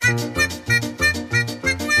Hello,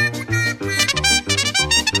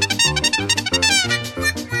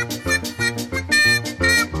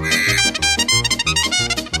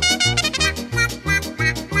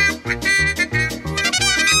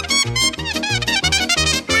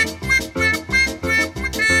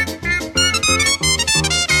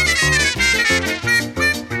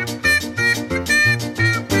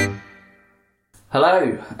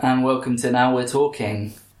 and welcome to Now We're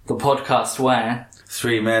Talking, the podcast where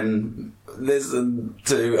three men listen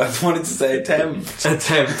to, I wanted to say attempt.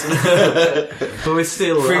 But we're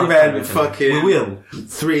still... Three men fucking... We will.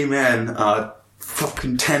 Three men are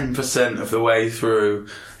fucking 10% of the way through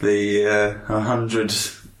the 100...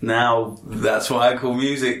 Now, that's what I call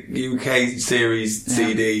Music UK series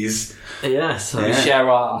CDs. Yeah, so... we share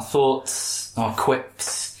our thoughts, our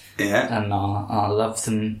quips, and our loves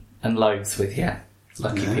and loathes with you,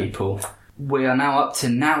 lucky people. We are now up to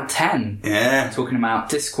Now 10. Yeah. Talking about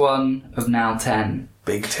disc 1 of Now 10.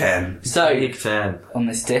 Big 10. So, Big 10. on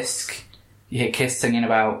this disc, you hear Kiss singing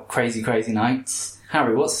about crazy, crazy nights.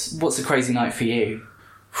 Harry, what's a crazy night for you?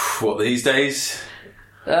 What, these days?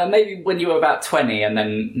 Maybe when you were about 20 and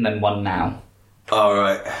then one now.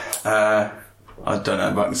 Alright. I don't know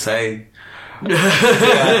if I can say. One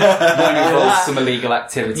involves some illegal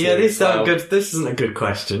activity. Yeah, this isn't a good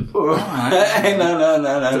question. No.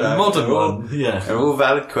 The modern one, yeah. They're all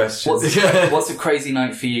valid questions. What's a crazy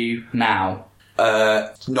night for you now?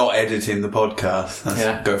 Not editing the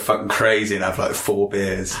podcast. Go fucking crazy and have like 4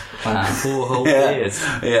 beers. Wow. 4 whole beers.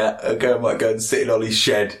 Yeah, might go and sit in Ollie's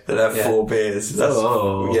shed and have 4 beers.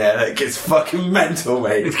 That gets fucking mental,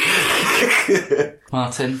 mate.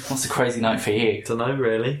 Martin, what's a crazy night for you? Don't know,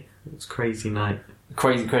 really. It's a crazy night. A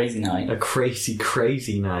crazy, crazy night? A crazy,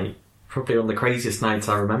 crazy night. Probably one of the craziest nights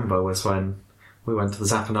I remember was when we went to the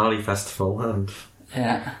Zapanali festival and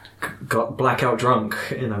got blackout drunk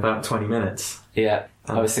in about 20 minutes. Yeah,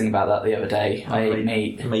 I was thinking about that the other day. I ate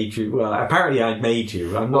meat. Made you? Well, apparently I made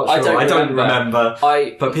you. I'm not sure. I don't remember.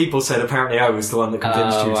 But people said apparently I was the one that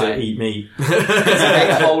convinced you to eat meat. There's a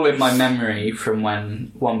big hole in my memory from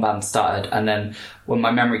when one band started, and then when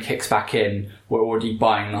my memory kicks back in, we're already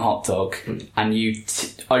buying the hot dog, and you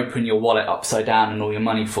open your wallet upside down and all your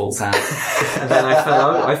money falls out. And then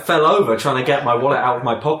I fell over trying to get my wallet out of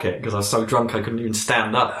my pocket because I was so drunk I couldn't even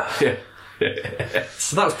stand up.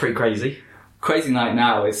 So that was pretty crazy. Crazy night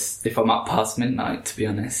now is if I'm up past midnight, to be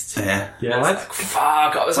honest. Yeah.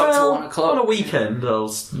 Fuck, I was up till 1 o'clock. On a weekend,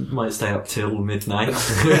 might stay up till midnight.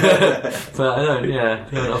 But I don't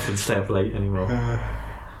often stay up late anymore.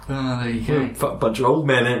 There you go. A bunch of old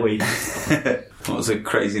men, ain't we? What was a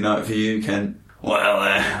crazy night for you, Ken?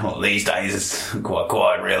 Well, these days it's quite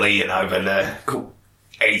quiet, really, but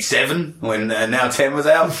 87 when Now 10 was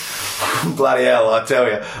out. Bloody hell, I tell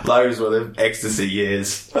you, those were the ecstasy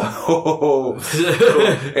years. It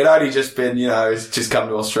only just been, it's just come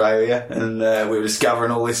to Australia and we were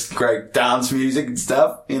discovering all this great dance music and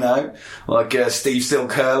stuff, like Steve Still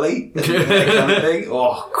Curly, that kind of thing.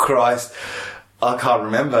 Oh, Christ. I can't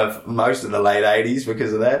remember most of the late 80s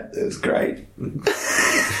because of that. It was great.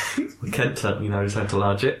 Kent certainly knows how to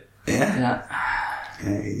large it. Yeah,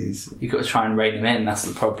 you've got to try and rein him in, that's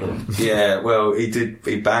the problem. Yeah, well, he did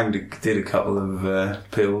a couple of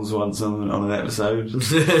pills once on an episode.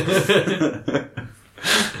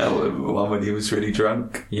 One when he was really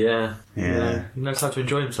drunk. Yeah. He knows how to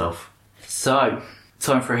enjoy himself. So,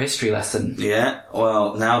 time for a history lesson. Yeah,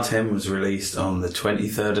 well, Now 10 was released on the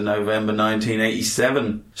 23rd of November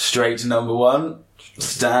 1987. Straight to number 1.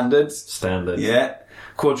 Standard. Yeah.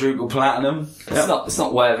 Quadruple platinum. It's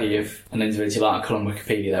not worthy of an individual article on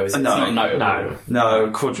Wikipedia, though, is it? No, it's not notable.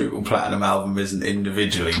 No, quadruple platinum album isn't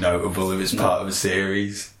individually notable if it's part of a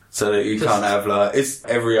series. So that you can't have it's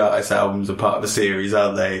every artist's album's a part of a series,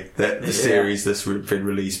 aren't they? The series that's been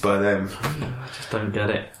released by them. I just don't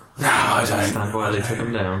get it. No, I don't understand why they took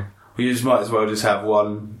them down. Well, you just might as well just have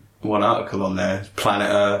one article on there. Planet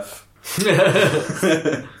Earth.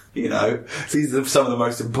 These are some of the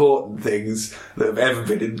most important things that have ever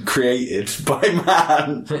been created by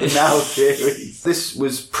man in our series. This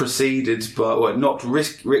was preceded by not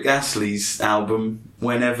Rick Astley's album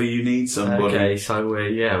Whenever You Need Somebody. Okay, so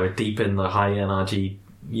we're deep in the high NRG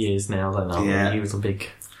years now. Then he was a big.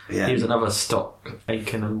 Yeah. He was another Stock,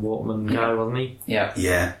 Aitken and Waterman guy, wasn't he? Yeah.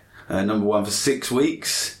 Yeah. Number 1 for 6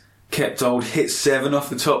 weeks. Kept old Hit 7 off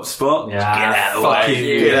the top spot. Yeah, get out of the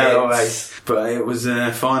way. Get out of the way. But it was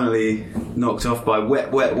finally knocked off by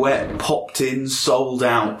Wet, Wet, Wet. Popped in, sold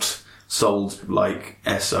out. Sold like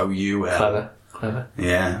SOUL. Clever.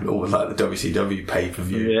 Yeah, almost like the WCW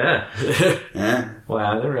pay-per-view. Yeah. Yeah.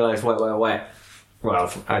 Wow, I didn't realise Wet, Wet, Wet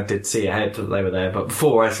Well, I did see ahead that they were there, but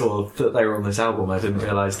before I saw that they were on this album, I didn't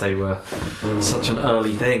realise they were such an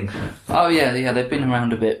early thing. Oh yeah, they've been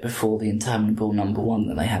around a bit before the interminable number one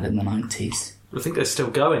that they had in the 90s. I think they're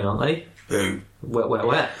still going, aren't they? Who? Wet, Wet,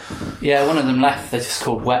 Wet. Yeah, one of them left. They're just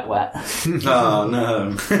called Wet Wet. Oh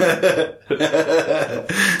no.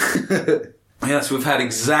 Yes, we've had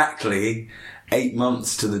exactly 8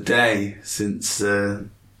 months to the day since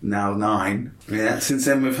now 9. Yeah, since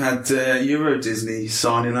then we've had Euro Disney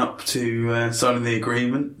signing the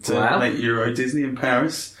agreement to make Euro Disney in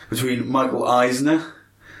Paris between Michael Eisner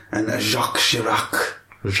and Jacques Chirac.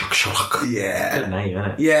 Jacques Chirac. Yeah. Good name,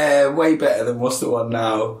 isn't it? Yeah, way better than what's the one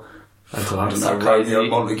now? I don't know, Romeo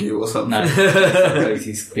Montague or something. No,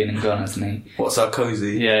 Sarkozy's been and gone, hasn't he? What,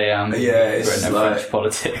 Sarkozy? Yeah, it's like French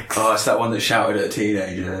politics. Oh, it's that one that shouted at a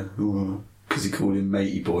teenager because he called him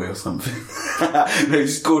matey boy or something. No, he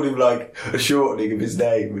just called him like a shortening of his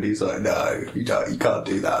name, and he's like, "No, you can't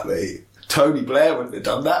do that, mate." Tony Blair wouldn't have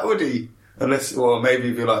done that, would he? Unless, or maybe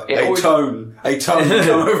he'd be like, Tone, come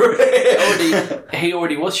over here. He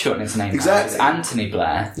already was shortening his name. Exactly. It's Anthony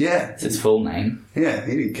Blair. Yeah. It's his full name. Yeah,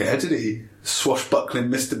 he didn't care, did he? Swashbuckling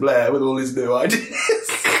Mr. Blair with all his new ideas.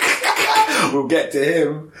 We'll get to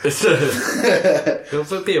him.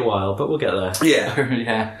 It'll be a while, but we'll get there. Yeah.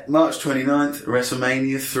 Yeah. March 29th,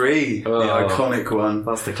 WrestleMania 3. The iconic one.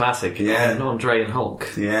 That's the classic. Yeah. Andre and Hulk.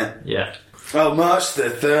 Yeah. Yeah. Oh, March the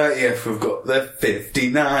 30th, we've got the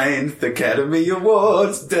 59th Academy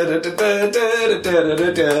Awards.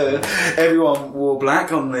 Everyone wore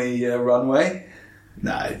black on the runway.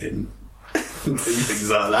 No, they didn't. Things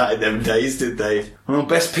like that in them days, did they? Well,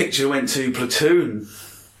 Best Picture went to Platoon.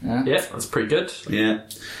 Yeah, that's pretty good. Yeah.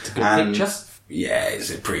 It's a good picture. Yeah,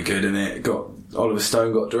 it's pretty good, isn't it? Oliver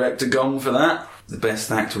Stone got director gong for that. The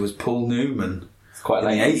best actor was Paul Newman. Quite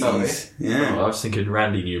late in the 80s. Yeah. I was thinking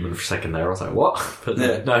Randy Newman for a second there. I was like, what? But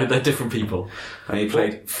no, they're different people. And he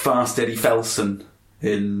played Fast Eddie Felson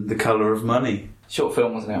in The Colour of Money. Short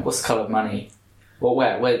film, wasn't it? What's The Colour of Money? Well,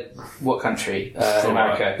 where? What country?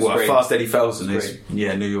 America. Well, Fast Eddie Felson is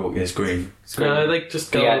New York. It's green. No, they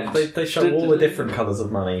just go. They show all the different colours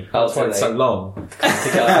of money. That's why it's so long.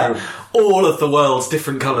 All of the world's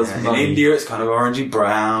different colours of money. In India, it's kind of orangey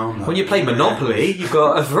brown. When you play Monopoly, you've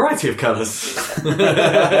got a variety of colours.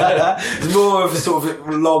 It's more of a sort of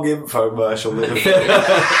long infomercial.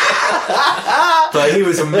 But he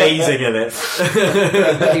was amazing in it.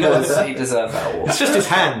 He deserved that award. It's just his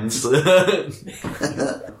hands.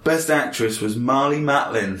 Best actress was Marlee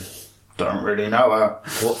Matlin. Don't really know her.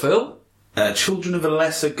 What film? Children of a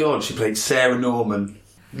Lesser God. She played Sarah Norman.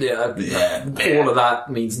 Yeah. All of that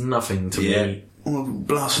means nothing to me. Well,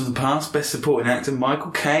 Blast from the Past. Best Supporting Actor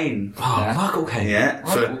Michael Caine. Oh, Michael Caine. Yeah,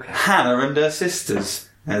 for Hannah and Her Sisters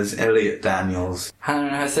as Elliot Daniels. Hannah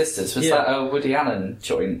and Her Sisters? Was that a Woody Allen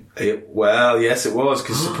joint? Well, yes, it was,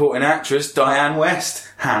 because supporting actress Diane West,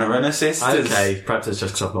 Hannah and Her Sisters. Okay, perhaps it's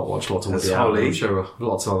just because I've not watched lots of Woody Allen. I'm sure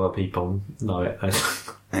lots of other people know it.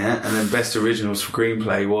 Yeah, and then Best Original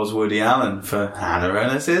Screenplay was Woody Allen for Hannah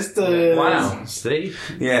and Her Sisters. Wow, see?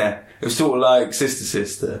 Yeah, it was sort of like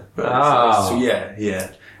Sister. So,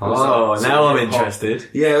 yeah. Oh, now I'm interested.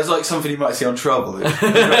 Yeah, it was like something you might see on Trouble.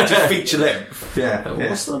 Just feature length. Yeah.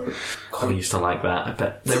 I used to like that. I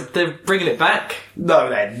bet they're bringing it back. No,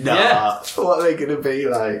 they're not. Yeah. What are they going to be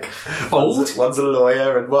like? Old? One's a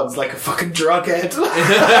lawyer and one's like a fucking drughead.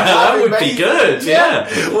 That would be good, yeah.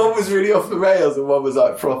 One was really off the rails and one was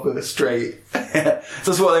like proper straight.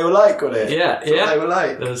 That's what they were like, wasn't it? Yeah, That's what they were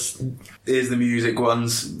like. Here's the music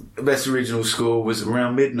ones. The best original score was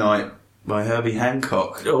Around Midnight by Herbie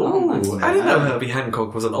Hancock. Oh, I didn't know Herbie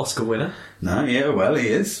Hancock was an Oscar winner. No, yeah, well, he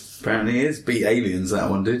is. Apparently he is. Beat Aliens, that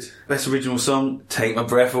one did. Best original song, Take My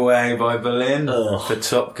Breath Away by Berlin for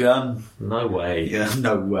Top Gun. No way. Yeah,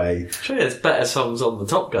 no way. Sure, there's better songs on the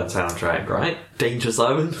Top Gun soundtrack, right? Danger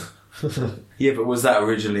Zone. Yeah, but was that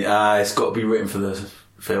originally... it's got to be written for the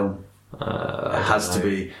film. It has to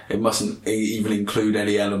be. It mustn't even include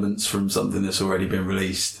any elements from something that's already been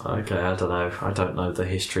released. Okay, I don't know. I don't know the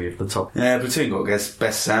history of the Top. Yeah, Platoon got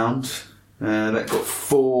best sound. That got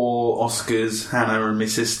 4 Oscars. Hannah and My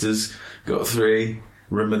Sisters got 3.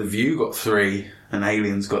 Room of the View got 3, and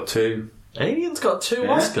Aliens got 2. Aliens got 2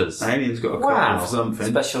 Oscars. Aliens got a couple for something.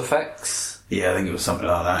 Special effects. Yeah, I think it was something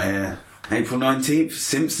like that. Yeah. April 19th,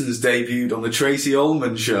 Simpsons debuted on the Tracy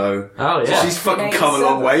Ullman Show. Oh, yeah. So she's fucking come a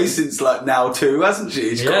long way since, like, now too, hasn't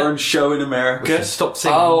she? She's got her own show in America. Stop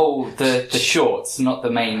singing. Oh, the shorts, not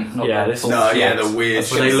the main... Not the weird...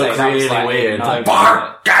 They look really weird.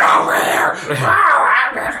 Bark, get over here!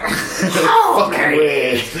 Fucking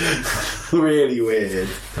weird. Really weird.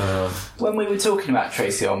 When we were talking about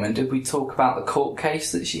Tracy Ullman, did we talk about the court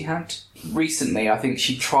case that she had? Recently, I think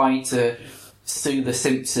she tried to sue The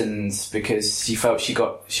Simpsons because she felt she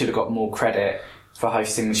should have got more credit for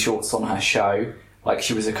hosting the shorts on her show. Like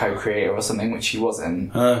she was a co-creator or something, which she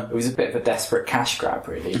wasn't. It was a bit of a desperate cash grab,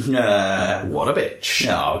 really. What a bitch.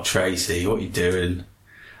 Oh, Tracy, what are you doing?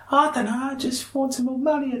 I don't know, I just want some more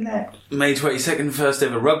money in that. May 22nd, first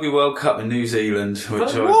ever Rugby World Cup in New Zealand.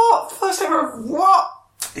 What? First ever what?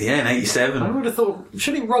 Yeah, in 87. I would have thought,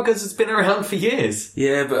 surely Ruggers has been around for years.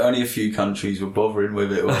 Yeah, but only a few countries were bothering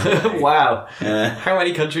with it. Wow. Yeah. How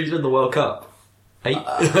many countries in the World Cup? 8?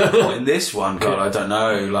 In this one, God, I don't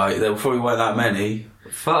know. Like, there probably weren't that many.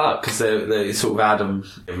 Fuck. Because they sort of add them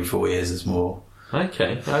every 4 years, there's more.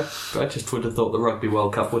 Okay. I just would have thought the Rugby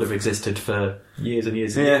World Cup would have existed for years and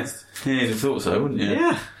years and years. Yeah, you'd have thought so, wouldn't you?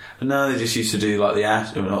 Yeah. But no, they just used to do like the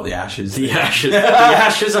not the Ashes. The Ashes. The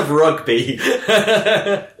Ashes of rugby.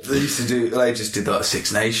 They just did like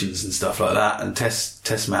Six Nations and stuff like that, and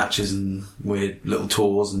test matches and weird little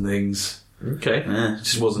tours and things. Okay. Yeah, it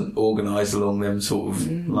just wasn't organised along them sort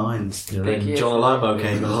of lines. And then John Alamo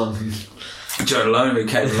came along. John Alamo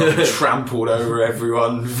came along and trampled over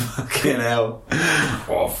everyone. Fucking hell.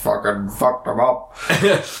 Oh, fucking fucked them up.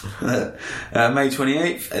 May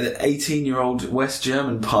 28th, an 18-year-old West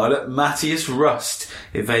German pilot, Matthias Rust,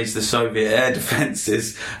 evades the Soviet air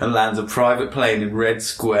defences and lands a private plane in Red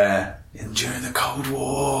Square during the Cold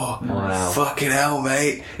War. Wow. Fucking hell,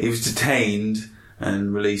 mate. He was detained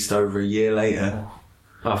and released over a year later.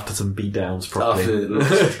 After some beatdowns, probably. After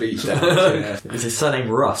lots of beatdowns, yeah. Is his surname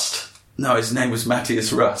Rust? No, his name was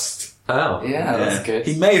Matthias Rust. Oh. Yeah, that's good.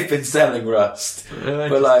 He may have been selling rust.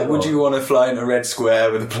 But like, would you want to fly in a Red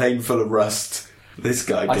Square with a plane full of rust? This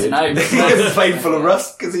guy did. I don't know. He had a plane full of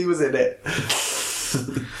rust because he was in it.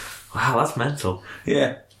 Wow, that's mental.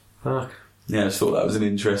 Yeah. Fuck. Yeah, I just thought that was an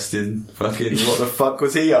interesting fucking... What the fuck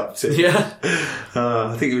was he up to? Yeah.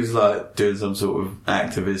 I think he was like doing some sort of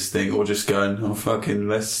activist thing, or just going, oh fucking,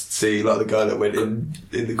 let's see, like the guy that went in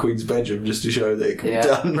the Queen's bedroom just to show that it could be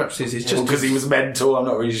done. Perhaps he's just because he was mental, I'm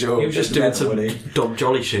not really sure. He was just doing some Dom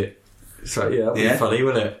Jolly shit. So yeah, that would be funny,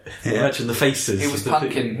 wouldn't it? Yeah. Imagine the faces. He was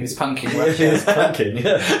punking. He was punking. He was punking,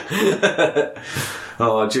 yeah.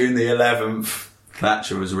 Oh, June the 11th.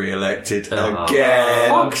 Thatcher was re-elected again.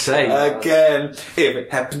 Fuck's sake. Again. If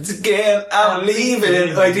it happens again, I'm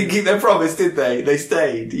leaving. They didn't keep their promise, did they? They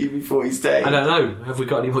stayed. UB40 stayed. I don't know. Have we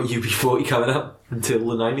got any more UB40 coming up until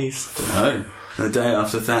the 90s? No. The day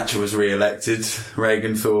after Thatcher was re-elected,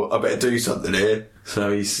 Reagan thought, I better do something here.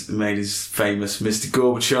 So he made his famous Mr.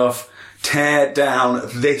 Gorbachev tear down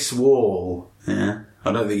this wall. Yeah.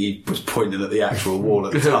 I don't think he was pointing at the actual wall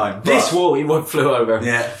at the time. This wall he flew over.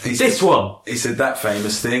 Yeah. This one. He said that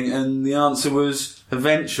famous thing, and the answer was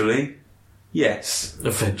eventually yes.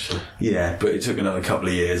 Eventually. Yeah, but it took another couple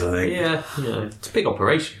of years, I think. Yeah, it's a big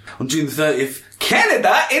operation. On June the 30th,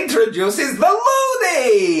 Canada introduces the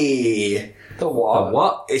loonie! The what? The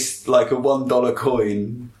what? It's like a $1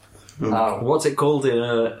 coin. Oh. What's it called in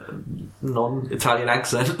a non-Italian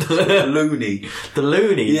accent? Loony. The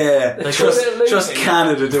loonie. Yeah. They Trust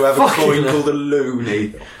Canada to have a Fucking coin hell. called a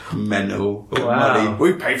loony. Mental. Wow. Money.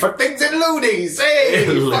 We pay for things in loonies. Hey,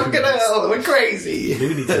 fucking hell, we're crazy.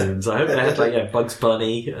 Looney Tunes. I hope they had like Bugs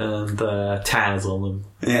Bunny and Taz on them.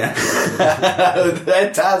 Yeah.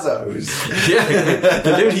 They're Tazos. Yeah,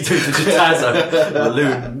 the Looney Tunes are just Tazo. The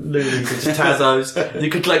Loonies are just Tazos. You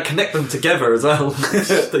could like connect them together as well.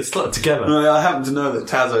 They slot together. I happen to know that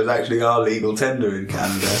Tazos actually are legal tender in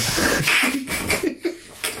Canada.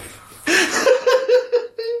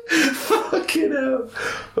 Fucking hell.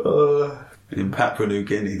 In Papua New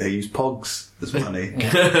Guinea, they use pogs as money.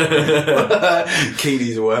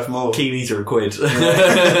 Keenies are worth more. Keenies are a quid.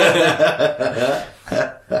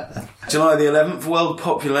 July the 11th, world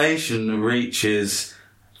population reaches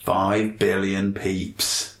 5 billion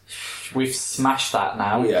peeps. We've smashed that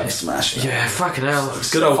now. We have smashed it. Yeah, fucking hell.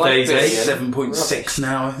 Good old days, eh? 7.6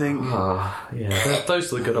 now, I think. Oh, yeah,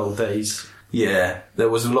 those are the good old days. Yeah, there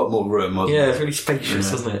was a lot more room, wasn't Yeah, there? it's really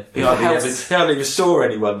spacious, wasn't it? You hardly even saw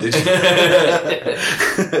anyone, did you?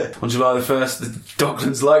 On July the 1st, the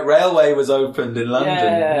Docklands Light Railway was opened in London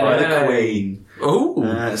by the Queen. Ooh.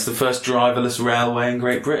 It's the first driverless railway in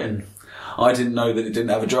Great Britain. I didn't know that it didn't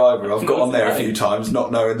have a driver. I've got on there a few times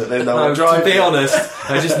not knowing that there's no one driving. To be honest,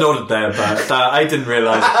 I just nodded there, but I didn't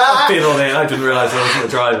realise. Being on it, I didn't realise I wasn't the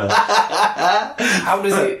driver.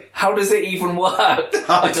 How does it even work?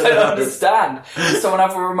 I don't understand. Does someone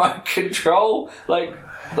have a remote control? Like,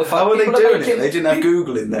 How were they doing it? They didn't have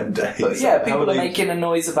Google in them days. But people are making a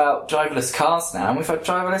noise about driverless cars now, and we've had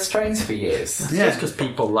driverless trains for years. Yeah, it's because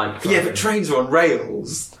people like driving. Yeah, but trains are on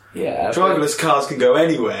rails. Yeah. Driverless cars can go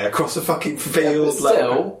anywhere across a fucking field. But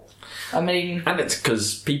still, I mean... And it's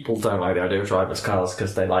because people don't like the idea of driverless cars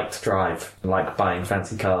because they like to drive and like buying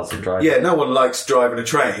fancy cars and driving. Yeah, no one likes driving a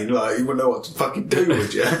train. Like, you wouldn't know what to fucking do,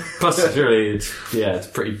 would you? Plus, really, it's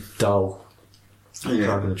pretty dull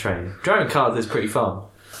driving a train. Driving cars is pretty fun.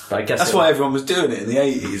 But I guess that's why everyone was doing it in the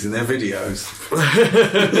 80s in their videos.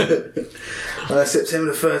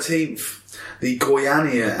 September the 13th. The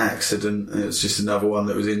Goiânia accident. It was just another one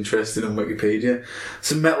that was interesting on Wikipedia.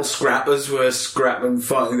 Some metal scrappers were scrapping.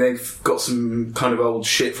 Finally, they got some kind of old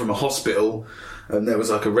shit from a hospital, and there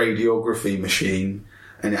was like a radiography machine,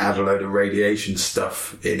 and it had a load of radiation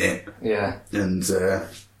stuff in it. Yeah. And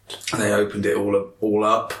they opened it all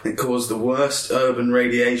up. It caused the worst urban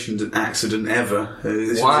radiation accident ever.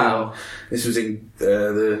 Wow. This was in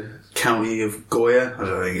the county of Goya. I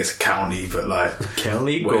don't think it's a county, but like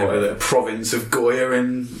county Goya, the province of Goya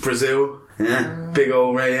in Brazil. Yeah, big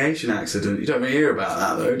old radiation accident. You don't really hear about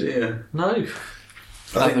that though, do you? No.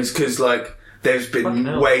 I think it's because like there's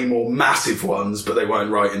been way more massive ones, but they weren't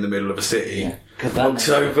right in the middle of a city. Yeah.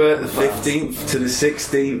 October the 15th to the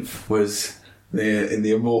 16th was in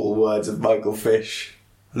the immortal words of Michael Fish.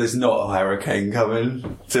 There's not a hurricane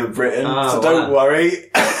coming to Britain, so don't worry.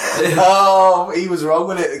 Oh, he was wrong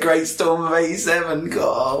with it. The Great Storm of 87.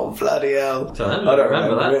 God, bloody hell. I don't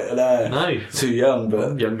remember it. No. Too young,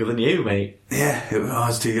 but... I'm younger than you, mate. Yeah, I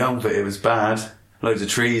was too young, but it was bad. Loads of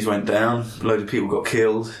trees went down. Loads of people got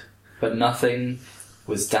killed. But nothing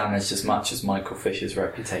was damaged as much as Michael Fish's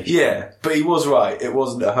reputation. Yeah, but he was right. It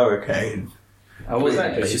wasn't a hurricane. Oh,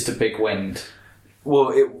 wasn't it? It was just a big wind.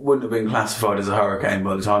 Well, it wouldn't have been classified as a hurricane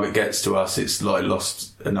by the time it gets to us. It's like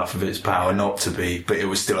lost enough of its power not to be, but it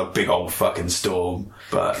was still a big old fucking storm.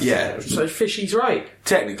 But yeah. So Fishy's right.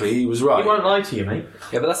 Technically, he was right. He won't lie to you, mate.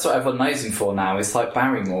 Yeah, but that's what everyone knows him for now. It's like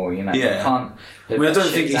Barrymore, you know. Yeah. You can't... I mean, I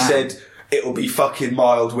don't think he said... It'll be fucking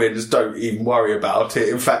mild winds, don't even worry about it.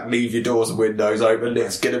 In fact, leave your doors and windows open,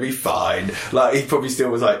 it's gonna be fine. Like, he probably still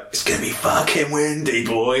was like, it's gonna be fucking windy,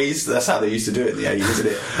 boys. That's how they used to do it in the 80s, isn't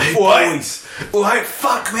it? Boys! Like,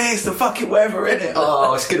 fuck me, it's the fucking weather, innit?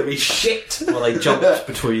 Oh, it's gonna be shit. Well, they jumped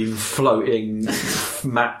between floating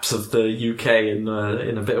maps of the UK and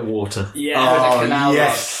in a bit of water. Yeah, the canal.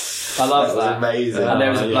 Yes. I love that. Amazing. And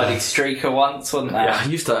there was a bloody streaker once, wasn't there?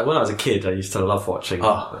 Yeah, when I was a kid, I used to love watching.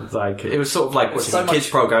 It was sort of like watching so a kids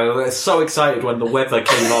program. I was so excited when the weather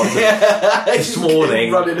came on this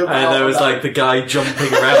morning, and there was like the guy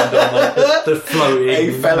jumping around on like the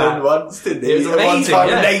floating. He fell in once, didn't he? It was amazing. One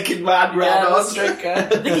time a naked man ran on. I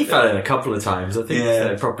think he fell in a couple of times. I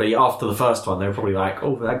think probably after the first one, they were probably like,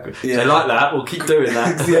 "Oh, they like that. We'll keep doing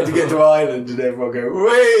that." He had to get to Ireland, and everyone go,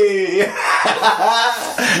 "Whee!"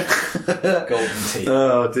 Golden teeth.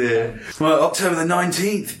 Oh dear. Well, October the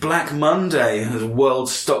 19th, Black Monday, the world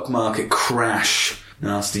stock market crash.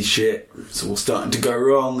 Nasty shit. It's all starting to go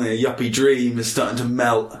wrong. The yuppie dream is starting to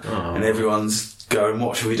melt, and everyone's going,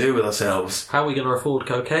 what should we do with ourselves? How are we going to afford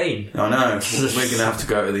cocaine? I know. We're going to have to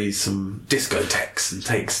go to some discotheques and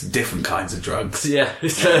take some different kinds of drugs. Yeah.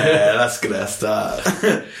 That's going to start.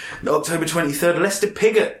 October 23rd, Lester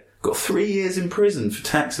Piggott got 3 years in prison for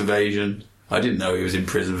tax evasion. I didn't know he was in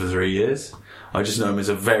prison for 3 years. I just know him as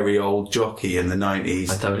a very old jockey in the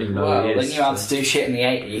 90s. I don't even know who he is. They knew how to do shit in the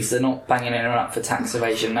 80s. They're not banging anyone up for tax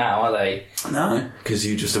evasion now, are they? No, because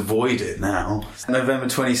you just avoid it now. November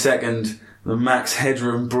 22nd, the Max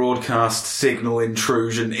Headroom broadcast signal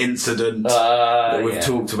intrusion incident that we've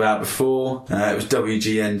talked about before. It was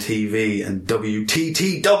WGN-TV and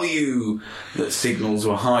WTTW that signals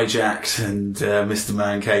were hijacked, and Mr.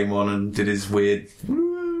 Man came on and did his weird...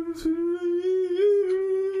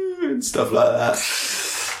 stuff like that.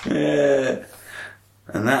 Yeah.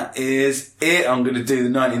 And that is it. I'm going to do the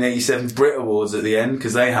 1987 Brit Awards at the end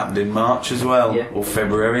because they happened in March as well, or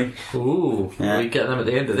February. Ooh. Yeah. Are we getting them at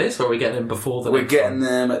the end of this, or are we getting them before the We're getting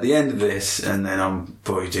them at the end of this, and then I'll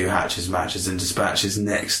probably do Hatches, Matches and Dispatches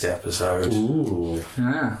next episode. Ooh.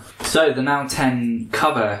 Yeah. So the Now 10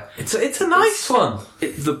 cover. It's a nice one.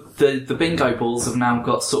 The bingo balls have now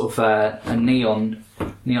got sort of a neon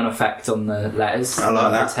effect on the letters. I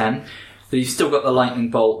like that. 10. But you've still got the lightning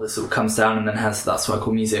bolt that sort of comes down and then has that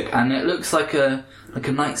swirl music, and it looks like a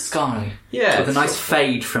night sky. Yeah, with a nice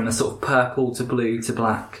fade from a sort of purple to blue to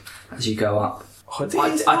black as you go up.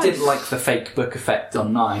 Nice. I did like the fake book effect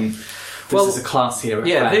on 9. This is a classier effect.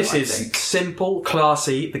 Yeah, this is simple,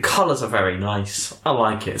 classy. The colours are very nice. I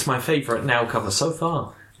like it. It's my favourite Now cover so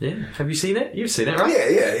far. Yeah. Have you seen it? You've seen it, right? Yeah.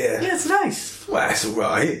 Yeah, it's nice. Well, it's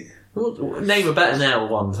alright. Well, name a better Nail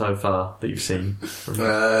one so far that you've seen. From the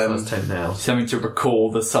first 10 Nails. Something to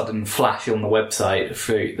recall the sudden flash on the website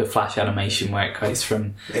through the flash animation where it goes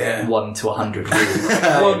from 1 to 100 rules.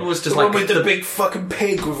 One was just the like one with the big fucking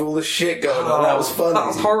pig with all the shit going on. That was funny. That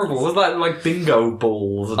was horrible. Was that like bingo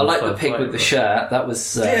balls? And I like stuff the pig with the shirt. That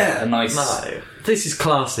was a nice. No, this is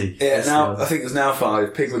classy. Yeah, now I think it's now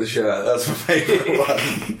 5. Pig with a shirt. That's my favourite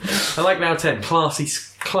one. I like now 10.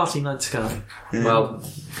 Classy Night Sky. Yeah. Well,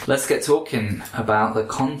 let's get talking about the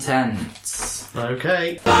contents.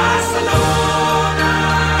 Okay. Barcelona,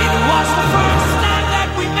 it was the first night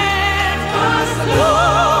that we met.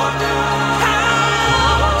 Barcelona,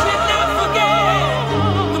 how can I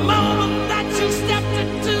forget the moment that you stepped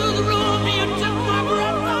into the room? You took my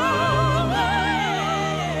breath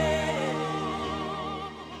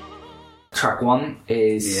away. Track 1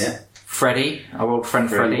 is Freddie, our old friend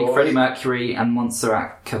Freddie. Freddie Mercury and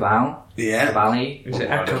Montserrat Cabal. Yeah. Caballé. Is it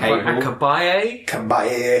Caballé?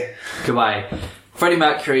 Caballé. Freddie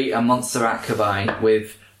Mercury and Montserrat Caballé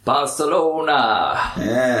with Barcelona.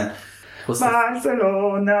 Yeah.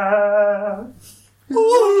 Barcelona.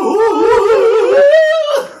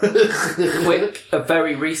 Quick, a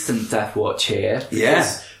very recent death watch here. Yeah.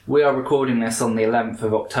 We are recording this on the 11th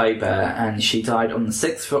of October, and she died on the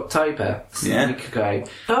 6th of October, a week ago.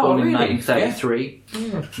 Born in 1933.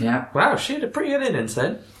 Yeah. Wow, she had a pretty good innings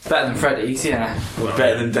then. Better than Freddie's, yeah. Well,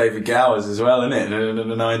 better than David Gower's as well, isn't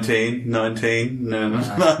it? 19.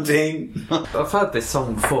 I've heard this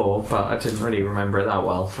song before, but I didn't really remember it that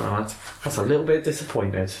well. That's a little bit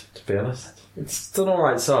disappointed, to be honest. It's an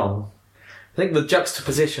alright song. I think the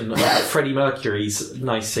juxtaposition of Freddie Mercury's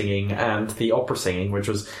nice singing and the opera singing, which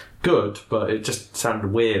was good, but it just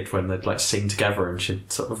sounded weird when they'd like sing together and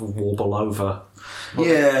she'd sort of warble over.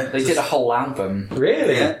 Yeah. They did a whole album.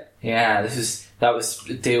 Really? Yeah, that was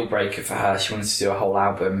a deal breaker for her. She wanted to do a whole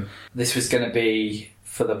album. This was going to be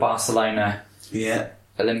for the Barcelona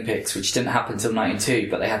Olympics, which didn't happen until 92,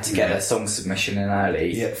 but they had to get their song submission in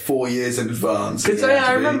early. Yeah, 4 years in advance. Because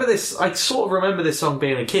I remember this, I sort of remember this song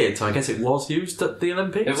being a kid, so I guess it was used at the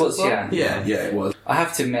Olympics. It was, as well? Yeah, it was. I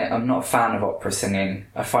have to admit, I'm not a fan of opera singing.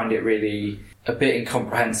 I find it really a bit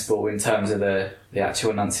incomprehensible in terms of the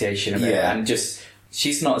actual enunciation of it. And just,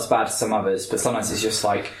 she's not as bad as some others, but sometimes it's just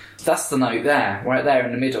like, that's the note there, right there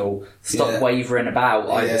in the middle. Stop wavering about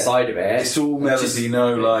either side of it. It's all melody,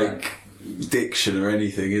 no like diction or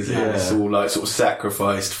anything, is it? Yeah. It's all like sort of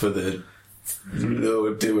sacrificed for the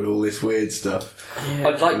doing all this weird stuff. Yeah.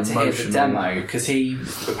 I'd like to hear the demo, because she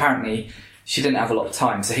didn't have a lot of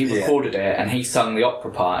time, so he recorded it and he sung the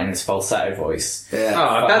opera part in his falsetto voice. Yeah.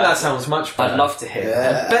 Oh, I bet that sounds much better. I'd love to hear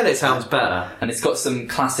that. I bet it sounds better. And it's got some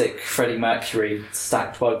classic Freddie Mercury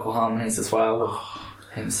stacked vocal harmonies as well.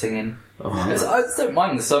 Him singing. I don't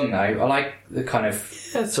mind the song though. I like the kind of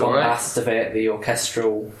bombast of it, the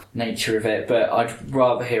orchestral nature of it, but I'd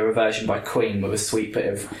rather hear a version by Queen with a sweet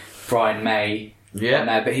bit of Brian May.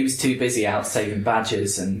 Yeah, but he was too busy out saving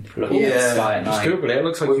badgers and looking at the sky at night. Just Google it. It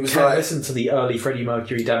looks like you can listen to the early Freddie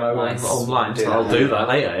Mercury demo online. So I'll do that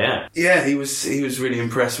later. Yeah. Yeah, he was really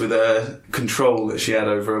impressed with her control that she had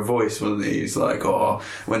over her voice, wasn't he? He's like,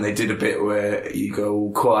 when they did a bit where you go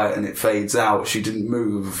all quiet and it fades out, she didn't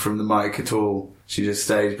move from the mic at all. She just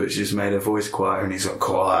stayed, but she just made her voice quieter. And he's like,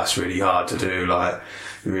 that's really hard to do. Like,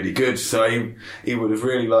 really good. So he would have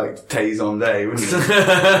really liked Tay Zonday, wouldn't he?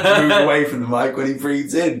 Move away from the mic when he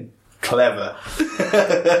breathes in. Clever.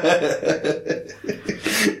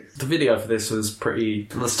 The video for this was pretty...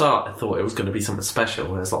 From the start, I thought it was going to be something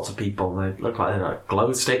special. There's lots of people, and they look like they're like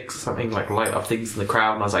glow sticks or something, like light up things in the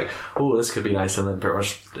crowd. And I was like, this could be nice. And then pretty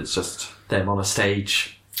much it's just them on a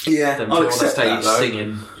stage. Yeah, them on a stage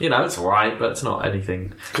singing. It's alright, but it's not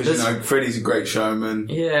anything. Because, Freddie's a great showman.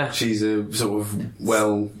 Yeah. She's a sort of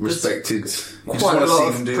well-respected... You just quite want a to lot see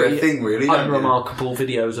of them do their thing, really. Unremarkable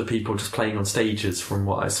videos of people just playing on stages from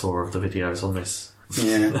what I saw of the videos on this.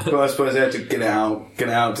 Yeah, but I suppose they had to get it out,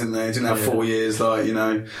 didn't they? Didn't have 4 years,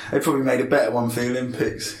 they probably made a better one for the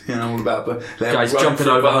Olympics, all about, but they guys jumping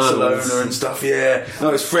over Barcelona hurdles and stuff,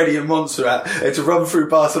 No, it's Freddie and Montserrat. They had to run through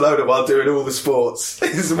Barcelona while doing all the sports.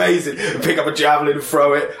 It's amazing. Pick up a javelin and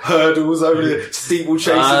throw it, hurdles over the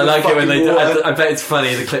steeplechase. I like it when they do. I bet it's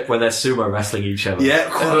funny, the clip when they're sumo wrestling each other.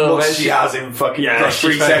 Yeah, she has him fucking 3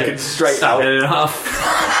 seconds straight out. It in half.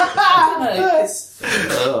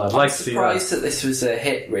 I'd like to see that. I'm surprised that this was a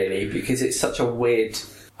hit, really, because it's such a weird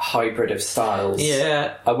hybrid of styles.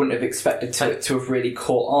 Yeah. I wouldn't have expected it to have really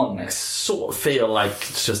caught on. I sort of feel like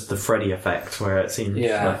it's just the Freddie effect, where it seems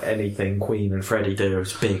like anything Queen and Freddie do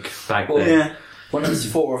is big back then. Yeah. When I was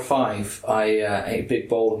 4 or 5, I ate a big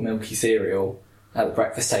bowl of milky cereal at the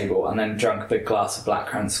breakfast table and then drank a big glass of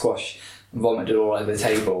blackcurrant squash and vomited all over the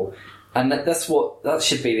table. And that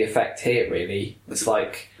should be the effect here, really. It's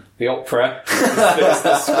like the opera, it's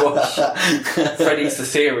the squash, Freddy's the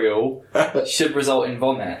cereal, should result in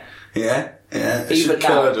vomit. Yeah. It Even should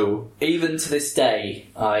curdle. Even to this day,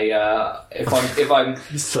 if I'm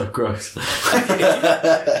It's so gross.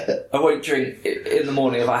 I won't drink in the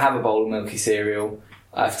morning. If I have a bowl of milky cereal,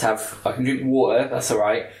 I can drink water, that's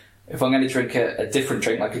alright. If I'm going to drink a different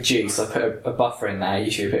drink, like a juice, I put a buffer in there,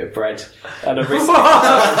 usually a bit of bread. And I recently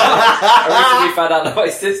found out that my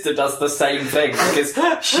sister does the same thing, because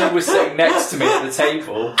she was sitting next to me at the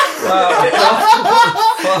table.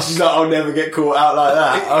 She's like, I'll never get caught out like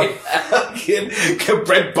that. Can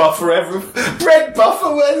bread buffer bread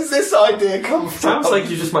buffer? Where does this idea come from? Sounds like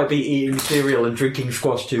you just might be eating cereal and drinking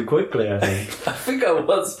squash too quickly, I think. I think I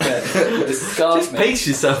was, but it scarred Just me. pace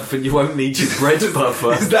yourself and you won't need your bread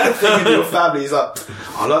buffer. Is that a thing in your family? He's like,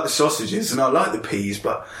 I like the sausages and I like the peas,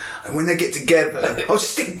 but when they get together, I'll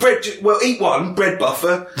just stick bread. Well, eat one bread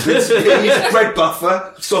buffer, then some peas, bread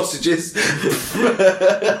buffer, sausages.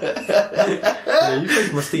 Yeah, you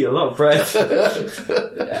guys must eat a lot of bread.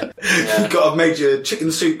 You've got a major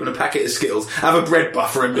chicken soup and a packet of Skittles. Have a bread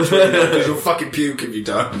buffer in between them because you'll fucking puke if you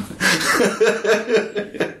don't.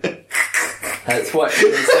 That's what it's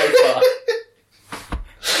been so far.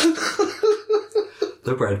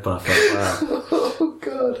 The bread buffer, wow. Oh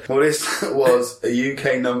god. Well, this was a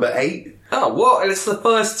UK number 8. Oh, what? It's the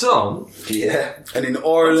first song? Yeah. And in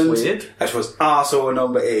Ireland, That's weird. that was also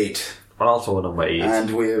number 8. Also number 8.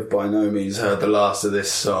 And we have by no means heard the last of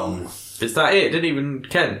this song. Is that it? Didn't even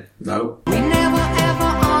Ken? No. We never ever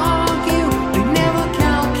argue, we never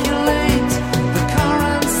calculate the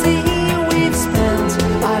currency we've spent.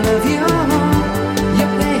 I love you, you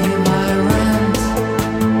pay my rent.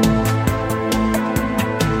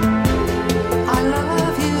 I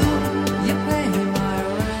love you, you pay my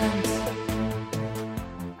rent.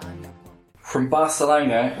 From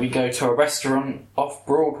Barcelona, we go to a restaurant off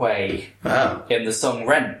Broadway Wow. in the song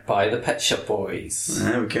Rent by the Pet Shop Boys.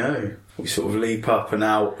 There we go. We sort of leap up and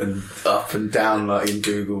out and up and down like in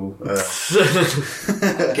Google.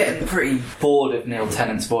 I'm getting pretty bored of Neil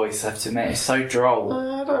Tennant's voice, I have to admit. It's so droll.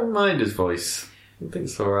 I don't mind his voice. I think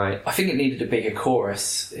it's alright. I think it needed a bigger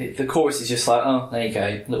chorus. The chorus is just like, oh, there you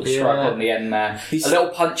go. Little shrug on the end there. He's- A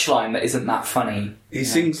little punchline that isn't that funny. He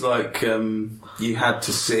sings like you had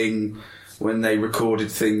to sing when they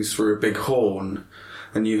recorded things through a big horn,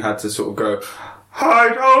 and you had to sort of go, I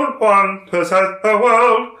don't want to set the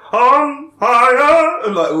world on fire.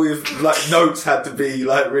 And like all your notes had to be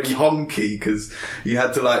like really honky because you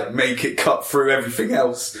had to like make it cut through everything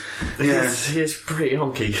else. Yeah. It's pretty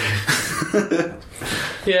honky.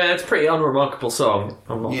 Yeah, it's a pretty unremarkable song.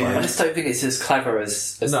 I'm not Yeah. I lying. just don't think it's as clever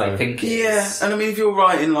as No. they think it Yeah, is. and I mean, if you're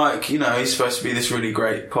writing like, you know, he's supposed to be this really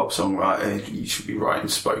great pop songwriter, you should be writing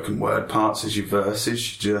spoken word parts as your verses.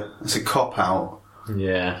 Should you? It's a cop out.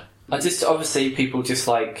 Yeah. I just, obviously, people just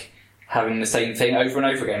like having the same thing over and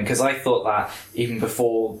over again, because I thought that even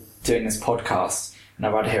before doing this podcast,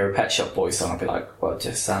 whenever I'd hear a Pet Shop Boys song, I'd be like, well, it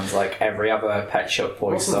just sounds like every other Pet Shop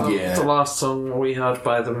Boys song. Yeah. The last song we heard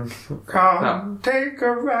by them. Come take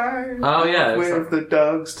a ride. Oh, yeah, it's with the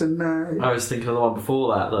dogs tonight. I was thinking of the one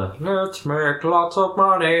before that, the Let's Make Lots of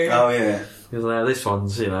Money. Oh yeah, Because this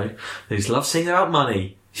one's, you know, they just love singing about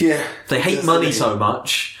money. yeah. They hate That's money the- so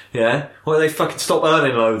much, yeah? Why they fucking stop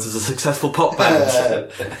earning loads as a successful pop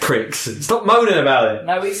band? Pricks. Stop moaning about it.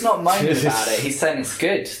 No, he's not moaning about it. He's saying it's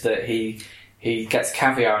good that he gets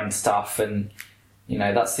caviar and stuff, and you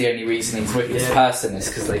know that's the only reason he's with this Yeah. person is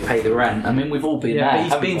because they pay the rent. I mean, we've all been Yeah, there. but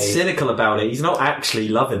he's haven't being we? cynical about it. He's not actually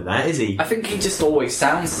loving that, is he? I think he just always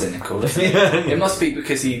sounds cynical. Doesn't he? Yeah. It must be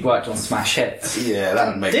because he worked on smash hits. Yeah, that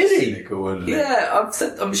would make Did it he? cynical, wouldn't it? Yeah,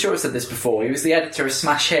 I'm sure I said this before. He was the editor of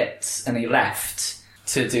Smash Hits, and he left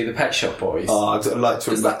to do the Pet Shop Boys. Oh, I'd like to.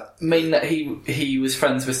 Does that mean that he was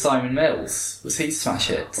friends with Simon Mills? Was he Smash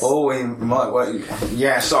Hits? Oh, he might. Well,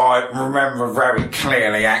 yes, I remember very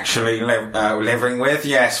clearly. Actually, living with.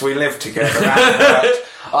 Yes, we lived together.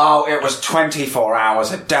 Oh, it was 24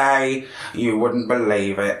 hours a day. You wouldn't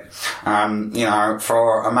believe it. You know,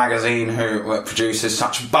 for a magazine who produces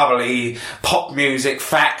such bubbly pop music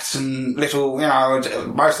facts and little, you know,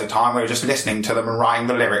 most of the time we were just listening to them and writing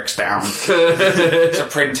the lyrics down to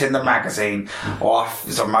print in the magazine. Oh,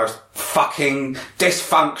 it's the most fucking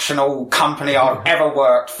dysfunctional company I've ever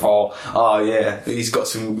worked for. Oh yeah, he's got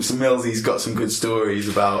some Millsy's got some good stories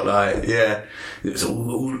about like, yeah, it was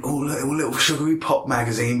all a little sugary pop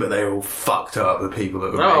magazine, but they were all fucked up, the people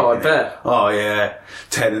that were Oh, I making it. bet. Oh yeah,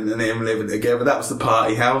 Tennant and him living together. That was the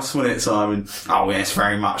party house, wasn't it, Simon? Oh yes,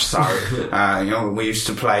 very much so. We used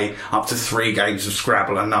to play up to 3 games of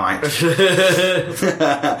Scrabble a night.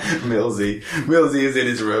 Millsy is in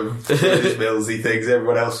his room with his Millsy things.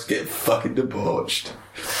 Everyone else was getting fucking debauched.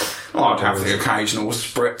 I'd have the occasional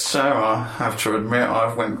spritzer. I have to admit,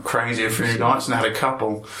 I went crazy a few nights and had a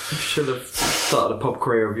couple. You should have started a pop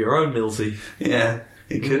career of your own, Millsy. Yeah,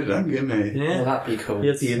 he could have done, couldn't he? Yeah. Well, that'd be cool. He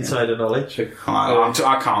has the insider knowledge.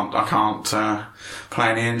 I can't play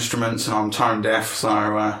any instruments, and I'm tone deaf, so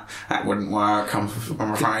that wouldn't work. I'm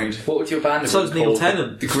afraid. What would your band have So's been Neil called?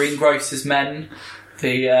 Tennant. The Greengrocers Men,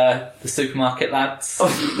 the supermarket lads.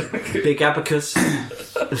 Big Abacus. No,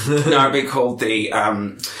 it'd be called the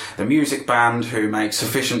music band who make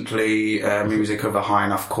sufficiently music of a high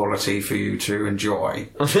enough quality for you to enjoy.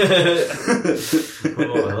 Oh,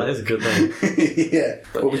 that is a good name. Yeah.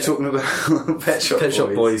 What were we talking about? Pet Shop Pet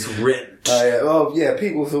Shop Boys, Rent. Well, yeah,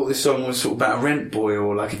 people thought this song was sort of about a rent boy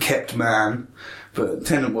or like a kept man, but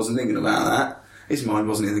Tennant wasn't thinking about that. His mind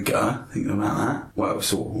wasn't in the gutter thinking about that. Well,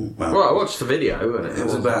 Well, I watched the video, and it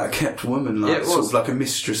was about a kept woman, like Yeah, it sort was. of like a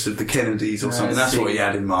mistress of the Kennedys or something. That's what he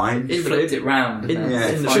had in mind. He flipped it round. In- and Yeah,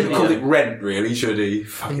 then in the shouldn't have video. called it Rent, really, should he? in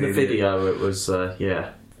Fucking the idiot. video it was, I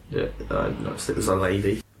noticed it was a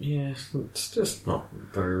lady. Yeah, it's just not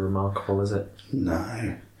very remarkable, is it?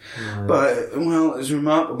 No. But, well, it was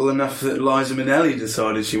remarkable enough that Liza Minnelli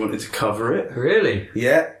decided she wanted to cover it. Really?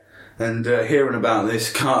 Yeah. And hearing about this,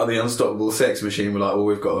 Carter the Unstoppable Sex Machine were like, well,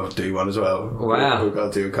 we've got to do one as well. Wow. We've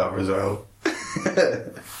got to do a cover as well.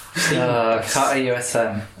 Carter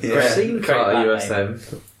USM. Yeah. I've seen Great Carter band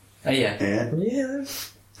USM. Oh yeah. Yeah. Yeah.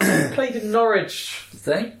 Played in Norwich. Did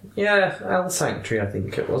they? Yeah, Al Sanctuary, I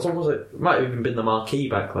think it was. Or was it? Might have even been the Marquee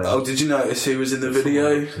back then. Oh, did you notice who was in the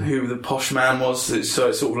video? Who the posh man was? So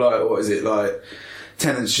it's sort of like, what is it, like...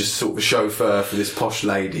 Tennant's just sort of a chauffeur for this posh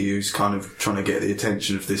lady who's kind of trying to get the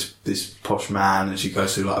attention of this posh man, and she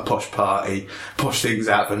goes to like a posh party. Posh things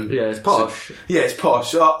happen. Yeah, it's posh. So, yeah, it's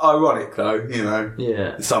posh. Ironic though, you know.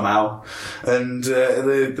 Yeah. Somehow. And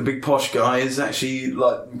the big posh guy is actually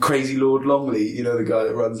like Crazy Lord Longley, you know, the guy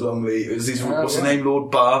that runs Longley. What's his name? Lord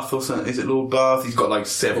Bath or something? Is it Lord Bath? He's got like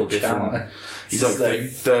several different... He's like the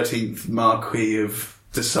 13th Marquis of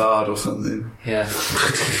Dessard or something. Yeah.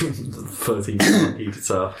 13 Marquee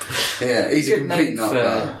guitar. Yeah, he's a Good complete name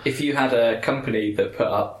nutbag. for if you had a company that put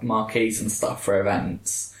up marquees and stuff for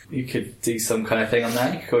events. You could do some kind of thing on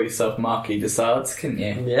there. You could call yourself Marquis Dessards, couldn't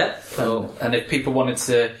you? Yeah. And if people wanted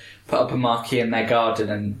to put up a marquee in their garden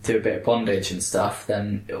and do a bit of bondage and stuff,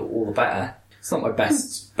 then all the better. It's not my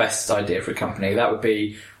best idea for a company. That would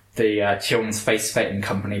be the children's face fitting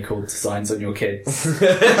company called Designs on Your Kids.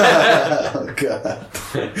 Oh, God.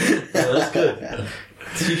 Yeah, that's good.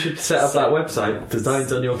 You should set up that website,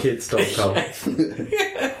 designsonyourkids.com.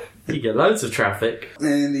 You get loads of traffic.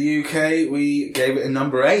 In the UK, we gave it a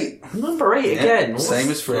number 8. Number 8 again. same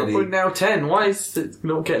as Freddie. We're now 10. Why is it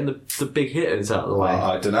not getting the big hitters out of the way?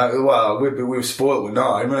 I don't know. Well, we were spoiled with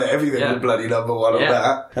 9. Wasn't it? Everything Yeah. was bloody number 1 on Yeah.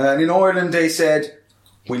 that. And in Ireland, they said,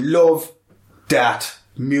 we love that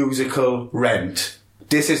musical Rent.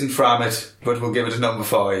 This isn't from it, but we'll give it a number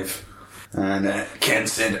 5. And Ken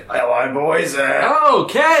said, hello, boys. Oh,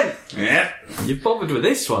 Ken! Yeah. You've bothered with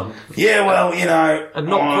this one. Yeah, well, you know. And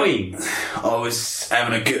not Queen. I was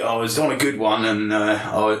on a good one, and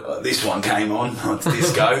this one came on the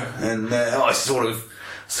disco, and I sort of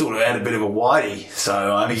had a bit of a whitey,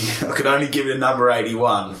 so I could only give it a number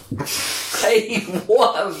 81.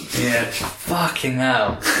 81! Yeah. Fucking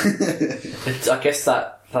hell. I guess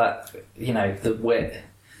that you know, the wit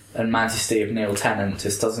and majesty of Neil Tennant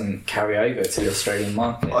just doesn't carry over to the Australian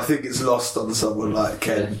market. I think it's lost on someone like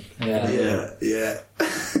Ken. Yeah. Yeah. I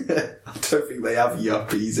don't think they have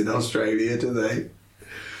yuppies in Australia, do they?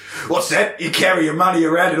 What's that? You carry your money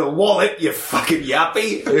around in a wallet, you fucking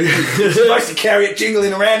yuppie? You're supposed to carry it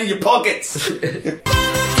jingling around in your pockets.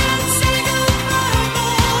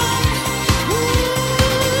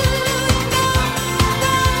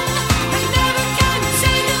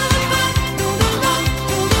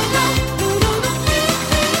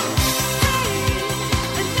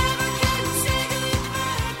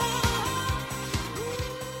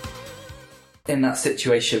 In that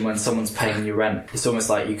situation when someone's paying you rent, it's almost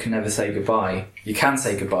like you can never say goodbye. You can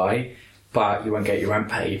say goodbye, but you won't get your rent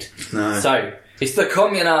paid. No. So, it's the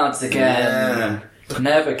communards again. Yeah.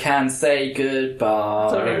 Never can say goodbye.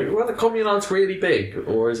 So, were the communards really big,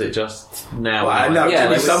 or is it just now? Well, no, Yeah, Jimmy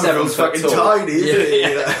they were Somerville's 7 fucking foot tall. tiny,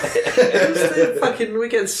 isn't he? Fucking, we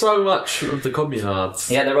get so much of the communards.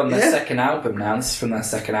 Yeah, they're on their Yeah. second album now. This is from their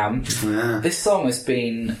second album. Yeah. This song has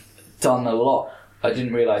been done a lot. I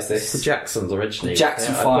didn't realise The this. Jacksons originally.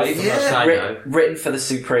 Jackson Yeah, 5, from much I know. written for the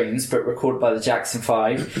Supremes, but recorded by the Jackson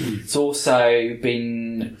 5. It's also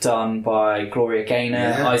been done by Gloria Gaynor,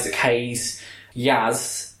 Yeah. Isaac Hayes,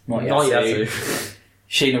 Yaz, not Not Yazoo, Yazoo.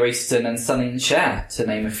 Sheena Easton, and Sonny and Cher, to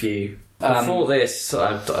name a few. Before this,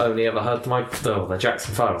 I've only ever heard the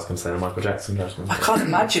Jackson 5, I was going to say, the Michael Jackson version. I can't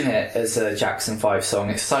imagine it as a Jackson 5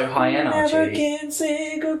 song. It's so high energy.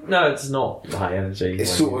 No, it's not high energy.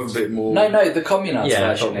 It's sort of a bit more... No, the Communards yeah,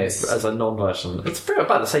 version but is. as a non-version. It's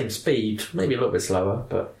about the same speed, maybe a little bit slower,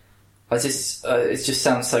 but It just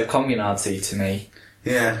sounds so Communardsy to me.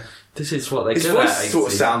 Yeah. this is what they His do voice at sort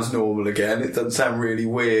of 80. sounds normal again. It doesn't sound really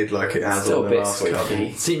weird like it has Still on a the bit last couple.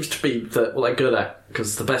 squeaky. Seems to be that what they're good at,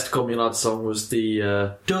 because the best Communard song was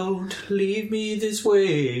the Don't Leave Me This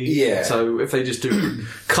Way. Yeah. So if they just do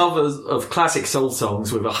covers of classic soul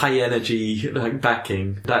songs with a high energy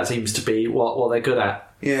backing, that seems to be what they're good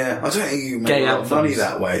at. Yeah, I don't think you Gay make a lot of money anthems.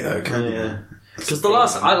 that way though, can you? Yeah. Because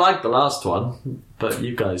I liked the last one, but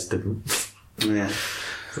you guys didn't. Yeah.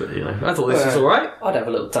 But, I thought this was alright. I'd have a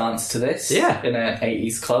little dance to this. Yeah. In an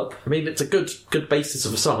 80s club. I mean, it's a good basis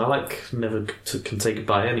of a song. I like Never Can Say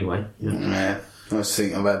Goodbye anyway. Yeah. I just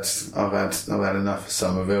think I've had enough of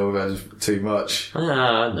Somerville. I've had too much.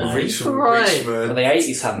 Ah, no. Richmond, Alright. Well, Richmond, the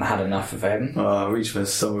 80s hadn't had enough of him. Richmond,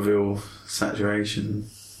 Somerville saturation.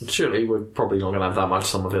 Surely we're probably not going to have that much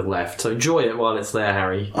Somerville left, so enjoy it while it's there,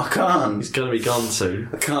 Harry. I can't. He's going to be gone soon.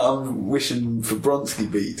 I can't. I'm wishing for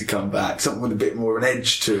Bronski Beat to come back. Something with a bit more of an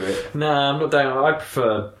edge to it. Nah, I'm not down. I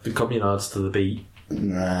prefer the Communards to the beat.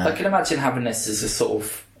 Nah. I can imagine having this as a sort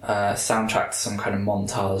of soundtrack to some kind of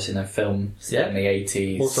montage in a film set in the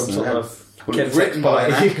 80s. Or some sort Yeah. of... Well, it's written by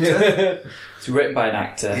an actor. It's written by an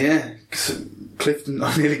actor. Yeah. Clifton,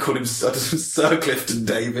 I nearly called him Sir Clifton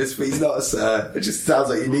Davis, but he's not a Sir. It just sounds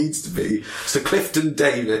like he needs to be. Sir Clifton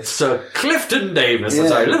Davis. Sir Clifton Davis, Yeah.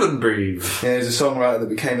 as I live and breathe. Yeah, he's a songwriter that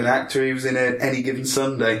became an actor. He was in Any Given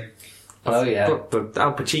Sunday. Oh, yeah. The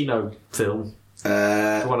Al Pacino film.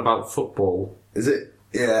 The one about football. Is it?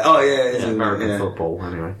 Yeah. Oh, yeah. Yeah, American football,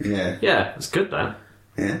 anyway. Yeah. Yeah, it's good, that.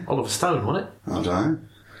 Yeah. Oliver Stone, wasn't it? I don't know.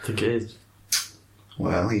 I think it is.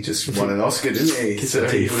 Well, he just won an Oscar, didn't he? Kiss So your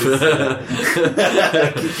he teeth. was,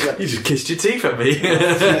 You just kissed your teeth at me.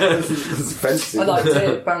 it's offensive. I liked it.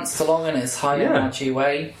 It bounced along in its high Yeah. energy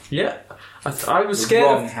way. Yeah, I was scared.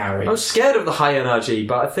 Wrong, Harry. I was scared of the high energy,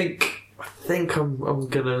 but I think I'm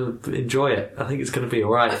gonna enjoy it. I think it's gonna be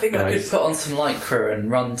alright. I think I could put on some lycra and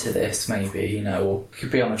run to this, maybe, or could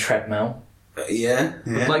be on a treadmill. Yeah.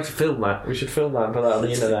 I'd like to film that. We should film that and put that on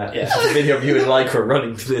the internet. Yeah. A video of you and Lycra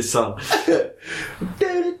running to this song.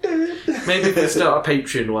 Maybe if we start a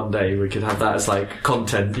Patreon one day, we could have that as like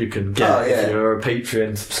content you can get Oh, yeah. if you're a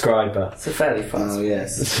Patreon subscriber. It's a fairly fun Oh,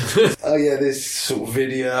 yes. Oh, yeah, this sort of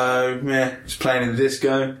video. Yeah, just playing in the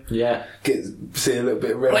disco. Yeah. See a little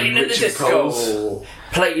bit of Playing Reverend in the Richard Coles. disco.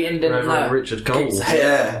 Playing in Reverend the Richard Coles.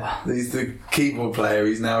 Yeah, he's the keyboard player.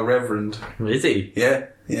 He's now a Reverend. Is he? Yeah,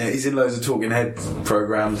 he's in loads of Talking Head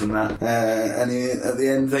programs and that. At the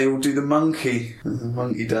end, they all do the monkey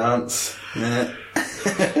dance. Yeah.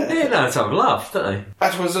 Yeah, no, it's have a laugh, don't they?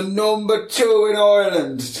 That was a number 2 in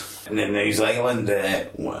Ireland. And in New Zealand,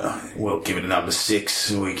 we'll give it a number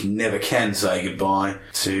 6. We never can say goodbye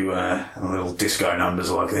to little disco numbers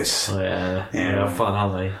like this. Oh, yeah. Yeah. They're fun,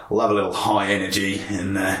 aren't they? Love a little high energy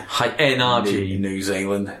in High NRG. New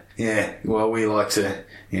Zealand. Yeah, well, we like to,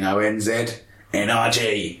 NZ.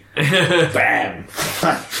 NRG. Bam.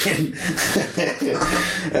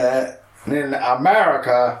 In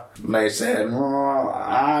America, they said,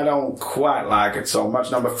 I don't quite like it so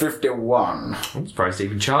much. Number 51. I'm surprised it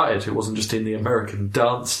even charted. It wasn't just in the American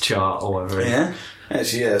dance chart or whatever. Yeah?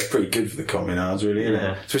 Actually, yeah, it's pretty good for the Communards, really, isn't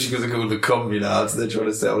Yeah. it? Especially because they're called the Communards. They're trying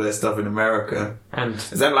to sell their stuff in America. And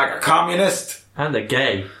Is that like a communist? they're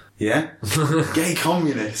gay. Yeah? Gay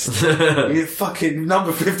communist. You fucking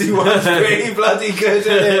number 51's pretty bloody good,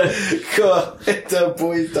 isn't it? God,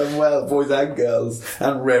 boys done well, boys and girls,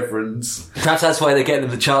 and reverends. Perhaps that's why they're getting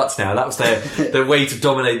in the charts now. That was their way to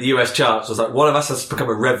dominate the US charts. It was like, one of us has to become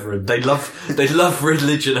a reverend. They love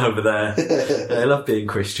religion over there. They love being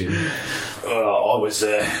Christian. I was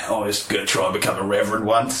going to try and become a reverend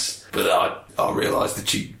once, but I realised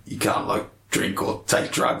that you can't, drink or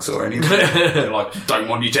take drugs or anything. They like don't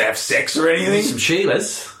want you to have sex or anything. Some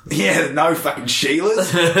Sheilas. Yeah, no fucking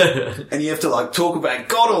Sheilas. And you have to like talk about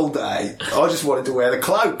God all day. I just wanted to wear the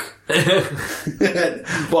cloak.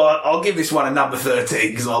 But I'll give this one a number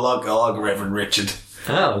 13 because I like Reverend Richard.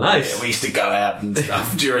 Oh, nice. Yeah, we used to go out and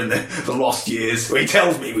stuff during the lost years. Well, he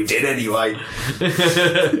tells me we did anyway.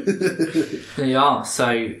 There you are. So,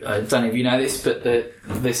 I don't know if you know this, but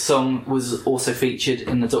this song was also featured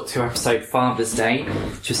in the Doctor Who episode Father's Day,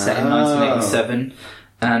 which was set in 1987.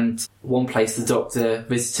 And one place the Doctor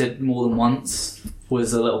visited more than once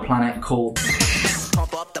was a little planet called...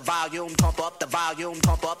 Pump up the volume, pump up the volume,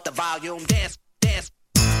 pump up the volume, dance, dance.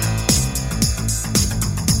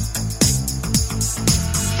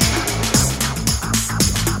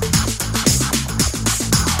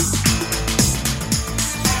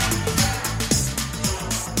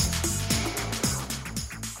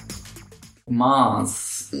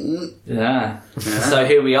 Mars. Yeah. So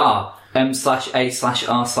here we are. M/A/R/R/S.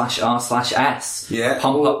 Yeah.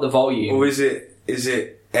 Pump up the volume. Or is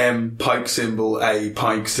it M pike symbol, A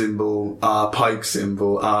pike symbol, R pike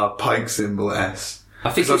symbol, R pike symbol, S? I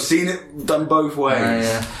think I've seen it done both ways.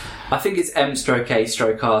 Yeah. I think it's M/A/R/R/S.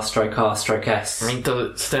 I mean,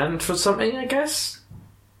 does it stand for something, I guess?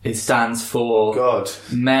 It stands for God.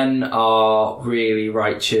 Men are really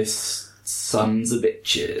righteous sons of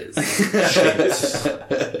bitches.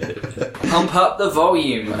 Pump up the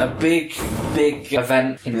volume. A big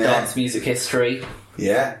event in dance music history.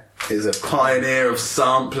 Yeah. It was a pioneer of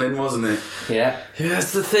sampling, wasn't it? Yeah. Yeah,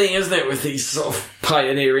 that's the thing, isn't it, with these sort of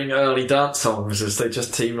pioneering early dance songs, is they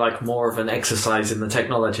just seem like more of an exercise in the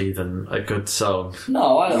technology than a good song.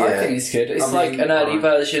 No, I Yeah. think it's good. It's like an early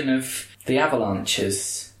version of the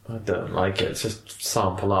Avalanches. I don't like it. It's just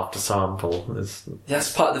sample after sample.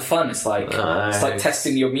 That's part of the fun. It's like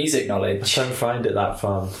testing your music knowledge. I don't find it that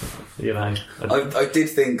fun, you know. I did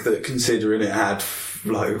think that considering it had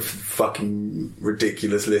like fucking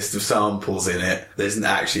ridiculous list of samples in it, there isn't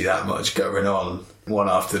actually that much going on. One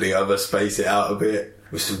after the other, space it out a bit.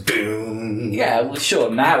 With some boom. Yeah, well, sure,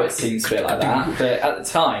 now it seems a bit like that, but at the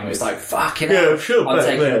time it was like, fucking hell, sure, I'm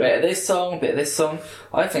taking yeah. a bit of this song, a bit of this song.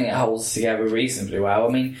 I think it holds together reasonably well. I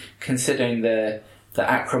mean, considering the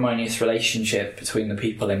acrimonious relationship between the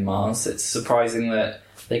people in Mars, it's surprising that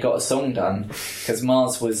they got a song done, because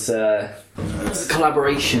Mars was a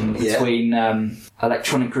collaboration between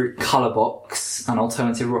electronic group Colourbox and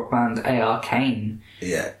alternative rock band A.R. Kane.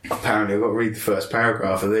 Yeah. Apparently, I've got to read the first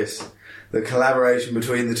paragraph of this. The collaboration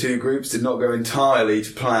between the two groups did not go entirely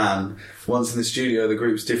to plan. Once in the studio, the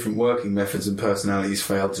group's different working methods and personalities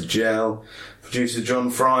failed to gel. Producer John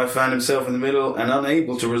Fryer found himself in the middle and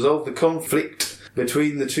unable to resolve the conflict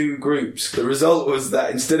between the two groups. The result was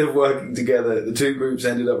that instead of working together, the two groups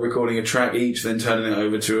ended up recording a track each, then turning it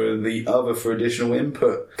over to the other for additional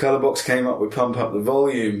input. Colourbox came up with Pump Up the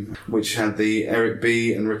Volume, which had the Eric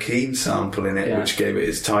B. and Rakim sample in it, which gave it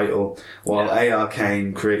its title, while A.R.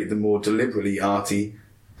 Kane created the more deliberately arty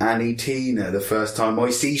Annie Tina, the first time I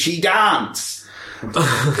see she dance,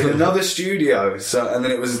 in another studio. And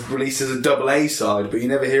then it was released as a double A side, but you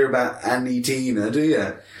never hear about Annie Tina, do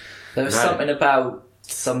you? There was something about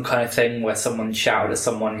some kind of thing where someone shouted at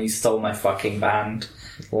someone, "You stole my fucking band."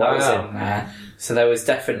 Wow. That was in there. So there was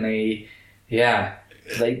definitely,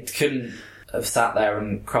 they couldn't have sat there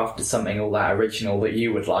and crafted something all that original that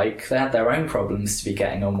you would like. They had their own problems to be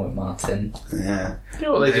getting on with, Martin. Yeah. Yeah,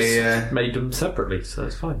 well, they just made them separately, so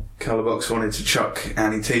it's fine. Colourbox wanted to chuck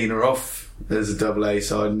Annie Tina off as a double A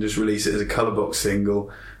side and just release it as a Colourbox single,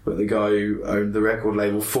 but the guy who owned the record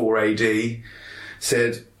label 4AD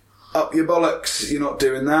said, "Up your bollocks, you're not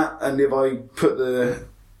doing that, and if I put the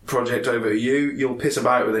project over to you, you'll piss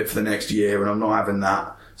about with it for the next year, and I'm not having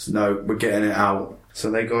that. So no, we're getting it out." So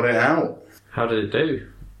they got it out. How did it do?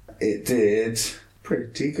 It did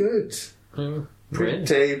pretty good.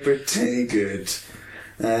 Pretty good.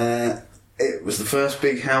 It was the first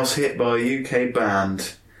big house hit by a UK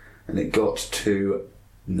band, and it got to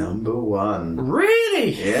number 1.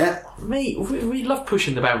 Really? Yeah. Mate, we love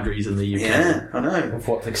pushing the boundaries in the UK. Yeah, I know. Of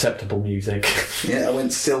what's acceptable music. Yeah, I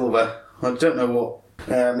went silver. I don't know what.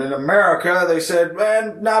 In America, they said,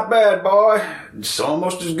 "Man, not bad, boy. It's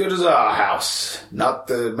almost as good as our house. Not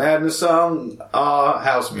the Madness song, our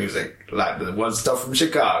house music. Like the one stuff from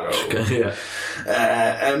Chicago." Yeah.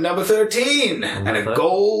 And number 13. And a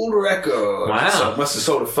gold record. Wow. So it must have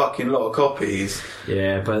sold a fucking lot of copies.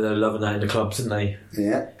 Yeah, but they're loving that in the clubs, aren't they?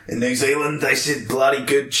 Yeah. In New Zealand, they said, "Bloody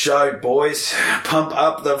good show, boys. Pump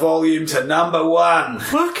up the volume to number 1.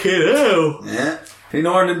 Fucking hell. Yeah. In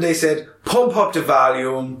Ireland, they said, "Pump up the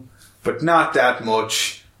volume, but not that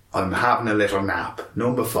much. I'm having a little nap.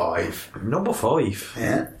 Number 5. Number 5.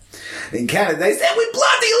 Yeah. In Canada, they said, we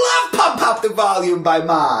bloody love Pump Up the Volume by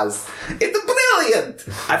Mars. It's brilliant.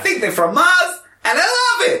 I think they're from Mars, and I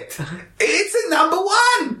love it. It's a number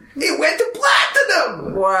 1. It went to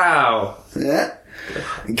platinum. Wow. Yeah.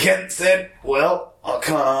 And Kent said, well, I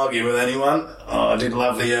can't argue with anyone. I did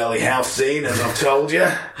love the early house scene, as I've told you.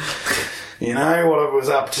 You know what I was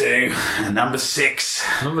up to. And number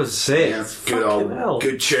 6. Number 6. Yeah, good Fucking hell.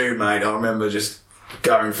 good tune, mate. I remember just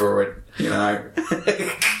going for it, you know.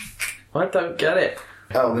 I don't get it.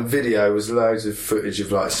 Oh, the video was loads of footage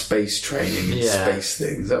of like space training and Yeah. space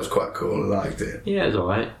things. That was quite cool. I liked it. Yeah, it's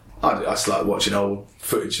alright. I just like watching old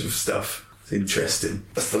footage of stuff. It's interesting.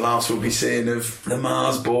 That's the last we'll be seeing of the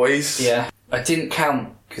Mars Boys. Yeah. I didn't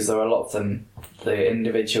count, because there were a lot of them, the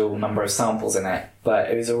individual number of samples in it,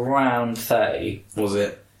 but it was around 30. Was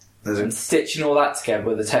it? And stitching all that together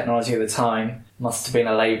with the technology of the time must have been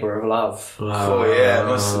a labour of love. Oh yeah, it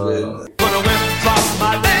must have been. Gonna whip from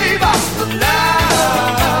my neighbor's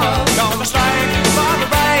love. Gonna strike for the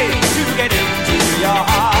rain to get into your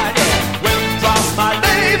heart. Yeah. Whip from my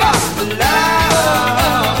neighbor's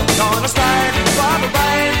love. Gonna strike for the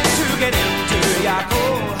rain to get into your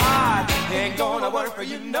cold heart. Ain't gonna work for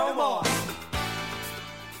you no more.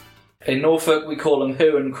 In Norfolk, we call them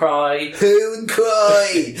Who and Cry. Hue and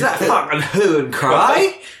cry. Is that fucking Who and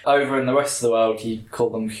Cry? Over in the rest of the world, you call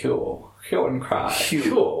them Hue. Hue and Cry.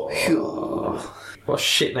 What a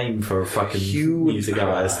shit name for a fucking Hue and music Cry.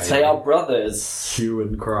 artist. They are brothers. Hue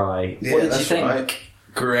and Cry. Yeah, What did you that's think? right.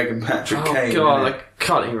 Greg and Patrick Oh Kane. god, innit? I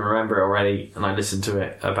can't even remember it already, and I listened to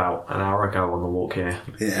it about an hour ago on the walk here.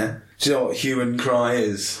 Yeah. Do you know what hue and cry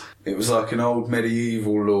is? It was like an old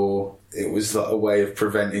medieval law. It was like a way of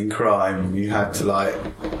preventing crime. You had to like,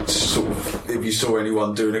 sort of, if you saw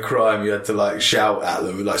anyone doing a crime, you had to like shout at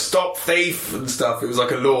them, like, stop thief and stuff. It was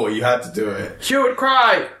like a law, you had to do it. Hue and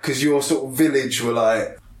Cry! Because your sort of village were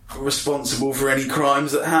like, responsible for any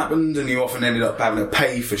crimes that happened, and you often ended up having to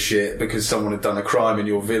pay for shit because someone had done a crime in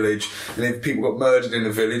your village. And if people got murdered in a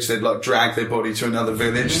village, they'd like drag their body to another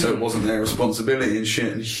village, so it wasn't their responsibility and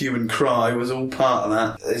shit. And hue and cry was all part of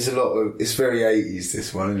that. There's a lot of, it's very 80s,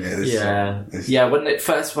 this one, isn't it? This Yeah. song. This- Yeah, when I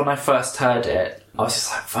first heard it, I was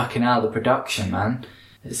just like, fucking hell, the production, man.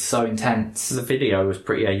 It's so intense. The video was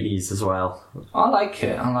pretty 80s as well. I like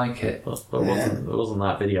it. It wasn't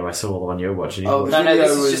that video I saw, the one you were watching. Oh, No, video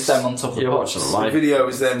this is was- just them on top of the You're box. watching it The live. video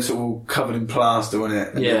was them sort of covered in plaster, wasn't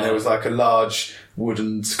it? And Yeah. then there was like a large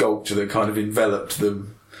wooden sculpture that kind of enveloped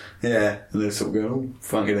them. Yeah. And they're sort of going, oh,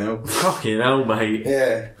 fucking hell. Fucking hell, mate.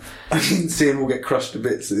 Yeah. I didn't see them all get crushed to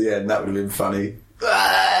bits at the end. That would have been funny.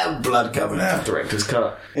 Ah, blood coming out. Director's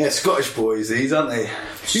cut. Yeah, Scottish boys, these, aren't they?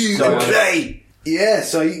 You So- can play! Yeah,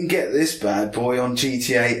 so you can get this bad boy on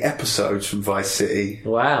GTA episodes from Vice City.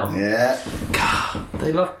 Wow. Yeah.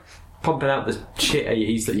 They love pumping out this shit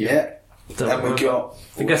 80s that you Yeah. don't And we remember. got...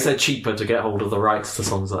 I guess they're cheaper to get hold of the rights to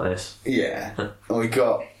songs like this. Yeah. And we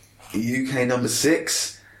got UK number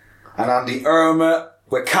 6. And Andy Irma,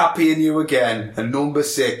 we're copying you again. And number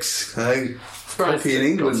 6. Hey, copying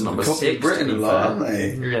England, Number copying 6, Britain to a be lot, fair. aren't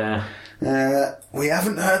they? Yeah. We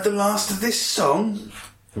haven't heard the last of this song.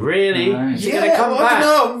 Really? No. Is it going to come back? I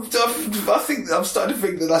don't know. I think I'm starting to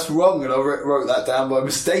think that that's wrong, and I wrote that down by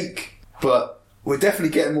mistake. But we're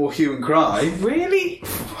definitely getting more hue and cry. Really?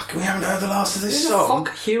 Fuck, we haven't heard the last of this Who the song.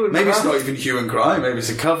 fuck Hue and Maybe it's Cry? not even hue and cry. Maybe it's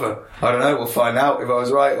a cover. I don't know. We'll find out if I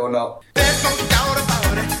was right or not. There's no doubt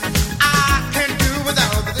about it. I can't do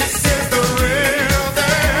without it. This is the real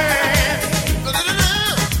thing.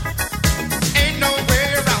 Ain't no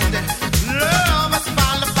way around it. Love must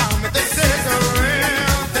smile about me. This is the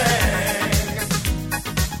real thing.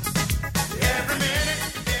 Every minute,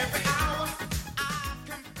 every hour, I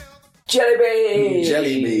can feel the Jellybean!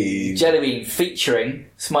 Jellybean. Jellybean featuring.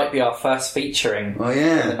 This might be our first featuring Oh, in the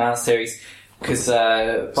yeah. Now series. Because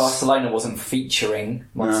Barcelona wasn't featuring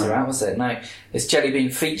Monster No. Out, was it? No. It's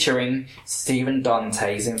Jellybean featuring Stephen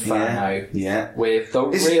Dante's Inferno. Yeah. With the Are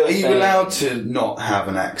real you thing. allowed to not have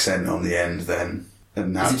an accent on the end then?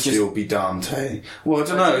 And have Is it it just- still be Dante? Well, I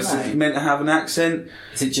don't I know. don't Is know. it meant to have an accent?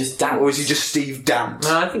 Is it just dance? Or is he just Steve Dant?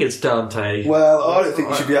 No, I think it's Dante. Well, I don't think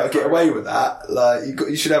you should be able to get away with that. Like,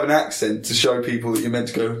 you should have an accent to show people that you're meant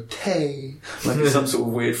to go, hey. Like it's some sort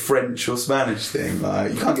of weird French or Spanish thing.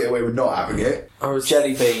 Like, you can't get away with not having it. I was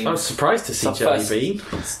Jellybean. I was surprised to see It's our first-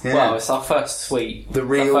 Jellybean. Yeah. Well, it's our first sweet. The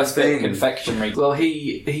real our first bit of thing. confectionery. Well,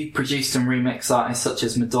 he produced and remixed artists such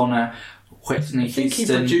as Madonna, Whitney think he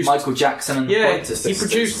Houston, produced- Michael Jackson, and the Yeah, Pointer he Sisters.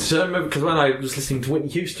 produced, because when I was listening to Whitney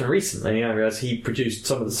Houston recently, I realised he produced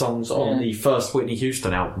some of the songs on the first Whitney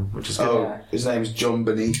Houston album, which is good. Oh, his name's John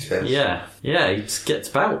Benitez. Yeah, he just gets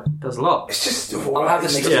about, does a lot. It's just, having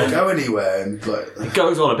it the- doesn't go anywhere. And, It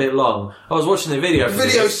goes on a bit long. I was watching the video. the for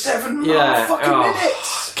video's this. 7 Yeah, fucking oh,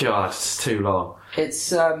 minutes. God, it's too long.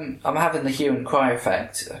 It's I'm having the hue and cry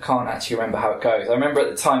effect. I can't actually remember how it goes. I remember at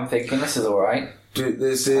the time thinking this is alright. Dude,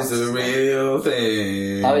 this is the real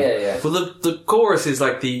thing. Oh yeah. Well, the chorus is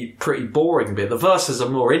like the pretty boring bit. The verses are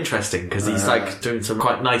more interesting because he's like doing some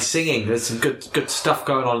quite nice singing. There's some good stuff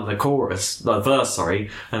going on in the chorus, the verse, sorry,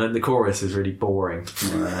 and then the chorus is really boring.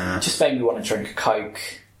 Just made me want to drink a Coke.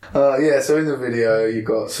 So in the video you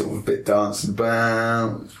got sort of a bit dancing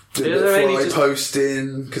about, do a Yeah, bit they're of only fly just-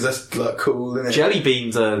 posting, because that's like cool, isn't it? Jelly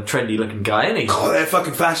Bean's a trendy looking guy, isn't he? Oh, their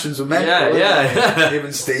fucking fashions were mental. Yeah, weren't yeah. they? Him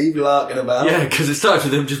and Steve larking about. Yeah, because it started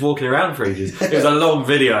with him just walking around for ages. It was a long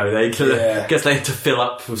video. They Yeah. guess they had to fill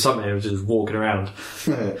up with something. It was just walking around.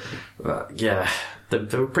 But, yeah, they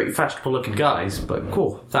were pretty fashionable looking guys. But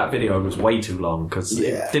cool, that video was way too long because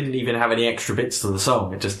Yeah. it didn't even have any extra bits to the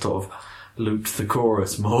song. It just sort of looped the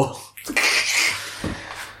chorus more.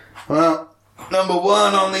 Well, number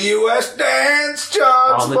 1 on the US dance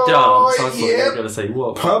charts, On the boy. dance, I thought you were Yep. going to say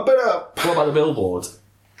what? Pump it up. What about the Billboard?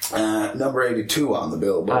 Number 82 on the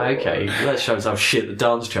Billboard. Okay, that shows how shit the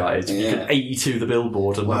dance chart is. You Yeah. could 82 the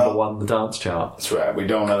Billboard and Well- number 1 the dance chart. That's right, we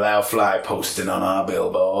don't allow fly posting on our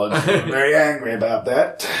billboard. Very angry about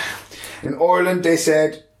that. In Ireland, they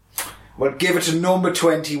said, well, give it to number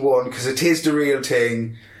 21 because it is the real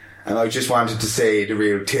thing, and I just wanted to say the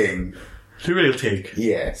real thing. The real thing.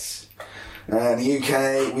 Yes. And the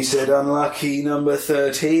UK, we said unlucky number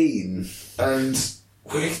 13. And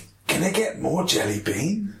we're gonna get more Jelly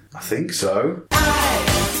Bean? I think so. I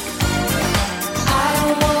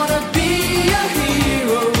don't wanna be a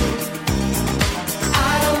hero.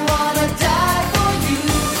 I don't wanna die for you.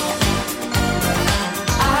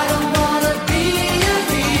 I don't wanna be a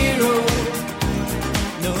hero.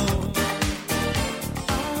 No.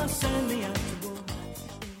 Oh, send me out to war.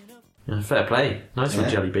 Yeah, fair play. Nice one,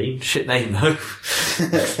 Yeah. Jelly Bean. Shit name, though.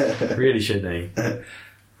 Really shit name.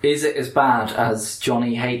 Is it as bad as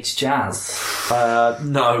Johnny Hates Jazz?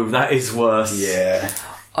 No, that is worse. Yeah.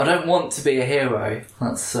 I don't want to be a hero.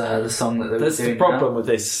 That's the song that they were That's doing. the problem with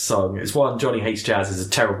this song. It's one, Johnny Hates Jazz is a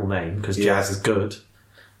terrible name because Yeah. jazz is good.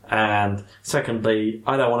 And secondly,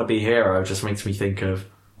 I Don't Want to Be a Hero just makes me think of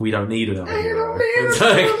We Don't Need Another Hero. It's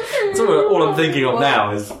like, it's all I'm thinking of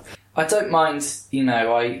now is... I don't mind,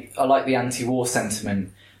 I like the anti-war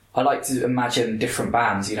sentiment. I like to imagine different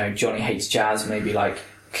bands, Johnny Hates Jazz, maybe like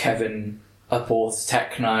Kevin Upworth's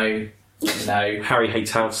Techno, Harry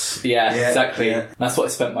Hates House. Yeah, Yeah, exactly. yeah. That's what I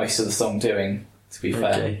spent most of the song doing, to be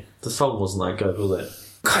fair. Okay. The song wasn't that good, was it?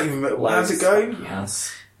 Can't even remember. How's it go?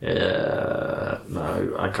 Yes.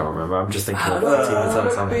 No, I can't remember. I'm just thinking of Hello. Tina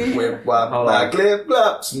Turner song. Whip, Oh, whap, like- clip,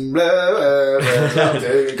 flops, and blah, blah, blah, blah.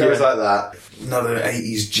 It goes Yeah. like that. Another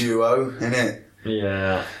 80s duo, innit?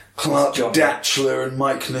 Yeah. Clark John. Datchler and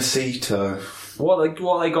Mike Nacito. What they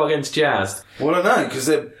got against jazz? Well, I know, because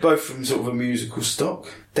they're both from sort of a musical stock.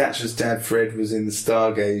 Datchler's dad, Fred, was in the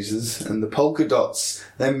Stargazers, and the Polka Dots,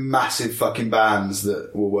 they're massive fucking bands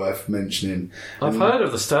that were worth mentioning. I've heard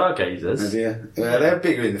of the Stargazers. Yeah, they're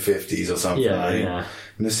bigger in the 50s or something. Yeah, I think. yeah.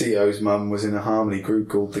 Nacito's mum was in a harmony group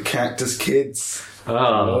called the Cactus Kids.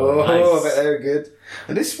 Oh, I bet nice. they were good.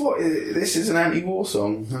 And this is an anti-war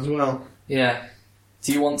song as well. Yeah.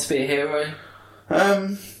 Do you want to be a hero?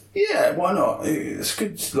 Yeah, why not? It's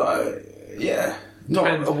good. Yeah, not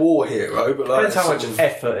Depends- a war hero, but like Depends how much sort of-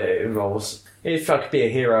 effort it involves. If I could be a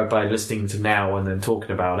hero by listening to Now and then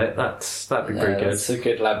talking about it, that'd be pretty good. It's a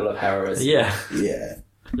good level of heroism. Yeah, Yeah.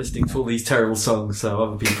 listening to all these terrible songs so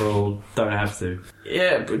other people don't have to.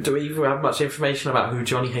 Yeah, but do we even have much information about who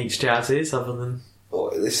Johnny Hates Jazz is other than...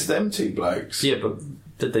 Well, this is them two blokes. Yeah, but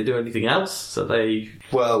did they do anything else?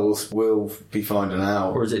 Well, we'll be finding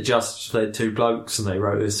out. Or is it just they're two blokes and they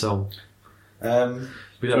wrote this song? We don't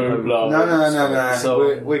Two know. blokes. No.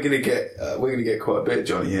 So- We're gonna get quite a bit of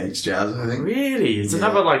Johnny Hates Jazz, I think. Really? It's Yeah.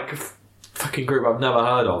 another fucking group I've never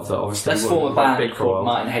heard of that obviously Let's wasn't form a quite band big for a called while.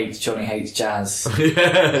 Martin Hates Johnny Hates Jazz. Yeah.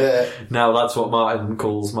 Yeah. Now that's what Martin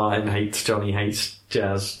calls Martin Hates Johnny Hates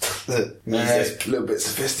Jazz. Yeah, a little bit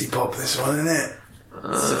sophisti pop this one, isn't it?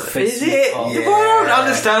 Is it? Pop. I don't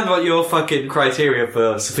understand what your fucking criteria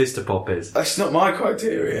for sophistopop is. That's not my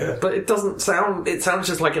criteria. But it doesn't sound. It sounds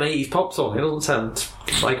just like an 80s pop song. It doesn't sound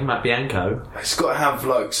like Matt Bianco. It's got to have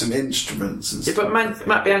like some instruments and Yeah, stuff. but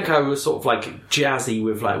Matt Bianco was sort of like jazzy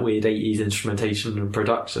with like weird 80s instrumentation and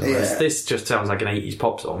production. Whereas Yeah. this just sounds like an 80s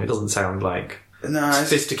pop song. It doesn't sound like No, it's,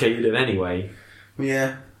 sophisticated in any way.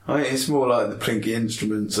 yeah. I think it's more like the plinky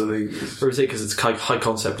instruments, I think. Or is it because it's high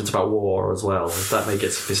concept, it's about war as well? Does that make it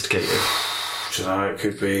sophisticated? I don't know, it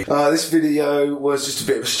could be. This video was just a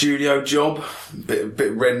bit of a studio job. Bit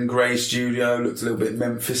red and grey studio, looked a little bit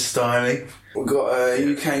Memphis styling. We've got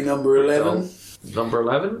UK number 11. Number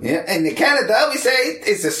 11? Yeah, and in Canada we say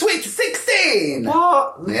it's a sweet 16!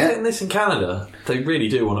 What? They're Yeah. getting this in Canada. They really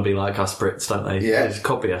do want to be like us Brits, don't they? Yeah. They just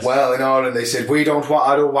copy us. Well, in Ireland they said, I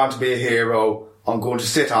don't want to be a hero. I'm going to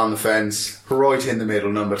sit on the fence, right in the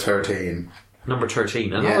middle, number 13. Number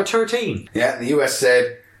 13. And Yeah. number 13. Yeah, and the US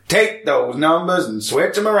said, take those numbers and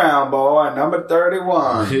switch them around, boy, number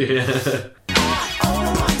 31. Yeah.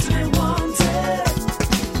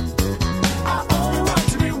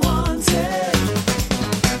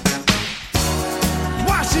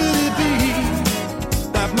 Why should it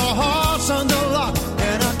be that my heart's under lock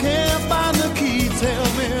and I can't find the key? Tell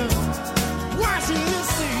me, why should it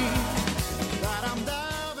seem that I'm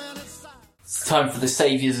diving inside? It's time for the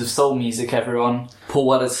saviours of soul music, everyone. Paul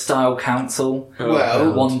Weller's Style Council.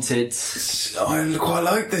 Well, Wanted. I quite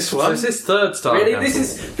like this So one. is this third Style Really?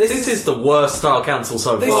 Council? This is the worst Style Council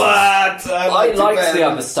so far. What? I liked it liked better. the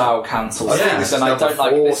other Style Councils, I think Yeah. this is and I number don't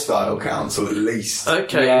like 4 this style one. council at least.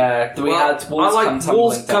 Okay. Yeah, we had Walls I Come like Tumbling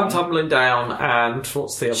Walls Down. Come Tumbling Down and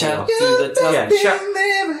what's the other Shout one? to the top. Yeah,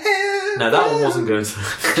 No, that one wasn't good.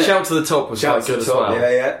 Shout to the Top was Shout quite to good the as top, well. yeah.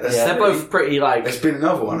 Yeah. They're both pretty like. There's been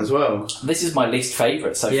another one as well. This is my least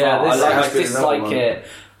favourite so Yeah, far. this I has been another dislike one. it.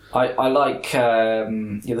 I like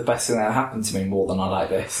You're the Best Thing That Happened to Me more than I like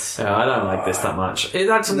this. Yeah, I don't like this that much. It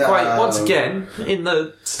had some No. quite, once again, in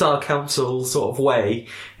the Star Council sort of way,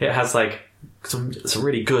 it has like some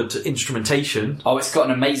really good instrumentation. Oh, it's got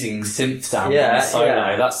an amazing synth sound. Yeah, in the solo.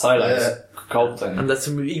 yeah. That solo Yeah. is golden. And there's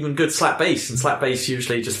some even good slap bass, and slap bass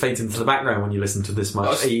usually just fades into the background when you listen to this much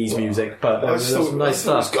That's- 80s music, but I there's some nice It's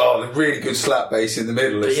stuff. got a really good slap bass in the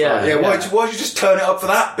middle. It's Yeah, like, yeah. why'd you just turn it up for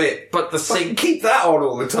that bit? But the Fucking keep that on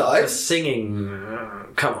all the time. the singing,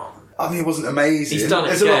 come on. I mean, it wasn't amazing. He's done it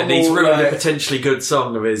There's a lot again. He's more, ruined a like- potentially good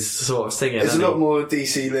song of his sort of singing. There's a hasn't lot he? more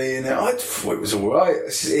DC Lee in it. I thought it was alright.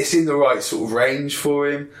 It's in the right sort of range for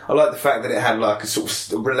him. I like the fact that it had like a sort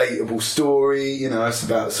of relatable story. You know, it's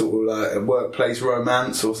about sort of like a workplace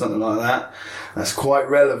romance or something like that. That's quite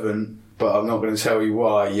relevant, but I'm not going to tell you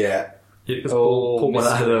why yet. Because Oh, Paul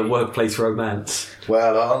Weller had a mystery. workplace romance.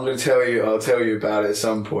 Well, I'm going to tell you. I'll tell you about it at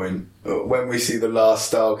some point when we see the last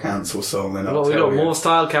Style Council song. Then I'll Well, we've tell got you. more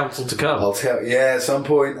Style Council to come. I'll tell at some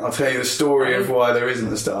point I'll tell you the story of why there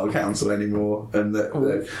isn't a Style Council anymore, and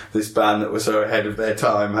that this band that was so ahead of their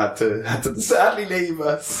time had to sadly leave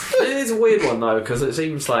us. It is a weird one though, because it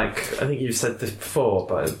seems like, I think you've said this before,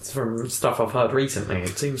 but it's from stuff I've heard recently,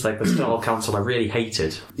 it seems like the Style Council I really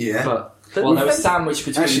hated. Yeah. But Well, they were sandwiched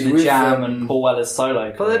between Actually, the with, Jam and Paul Weller's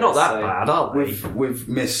solo. they're not that so- bad, are they? We've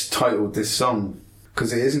mistitled this song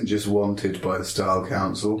because it isn't just Wanted by the Style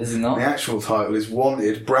Council. Is it not? The actual title is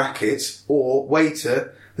Wanted brackets or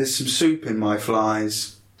Waiter. There's some soup in my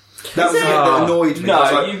flies. That was the bit that annoyed me. No, I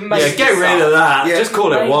was like, you Yeah, made get this rid up. of that. Yeah. Just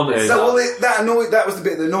call it Made Wanted. this So, well, that was the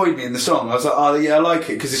bit that annoyed me in the song. I was like, oh yeah, I like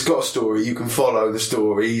it because it's got a story. You can follow the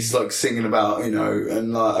story. He's like singing about,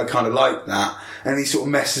 and like, I kind of like that. And he sort of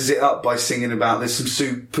messes it up by singing about there's some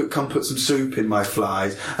soup. Come put some soup in my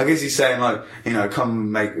flies. I guess he's saying like,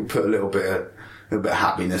 come put a little bit of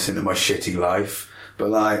happiness into my shitty life. But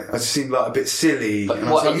like, it seemed like a bit silly. But And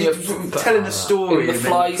I what, was like, in you're your- telling a story. In the and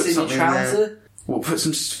then flies put in your something there. trouser? Well,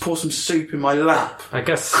 pour some soup in my lap. I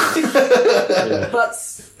guess.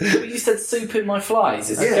 That's you said soup in my flies.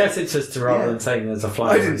 Isn't I it? guess it's just rather than saying there's a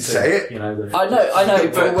fly. I didn't say it. I know,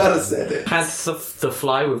 Paul but Weller said it. Has the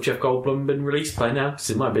Fly with Jeff Goldblum been released by now? Because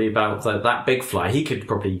it might be about that big fly. He could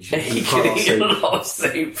probably he eat quite could a lot of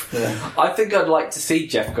eat a soup. lot of soup. I think I'd like to see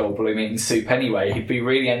Jeff Goldblum eating soup anyway. He'd be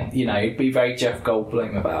really, he'd be very Jeff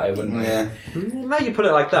Goldblum about it, wouldn't he? Yeah. Now you put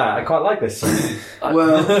it like that, I quite like this song.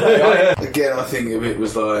 Well, again, I think if it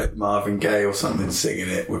was like Marvin Gaye or something singing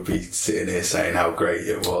it, we'd be sitting here saying how great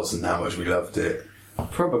it was and how much we loved it.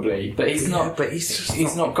 Probably, but he's not. but he's just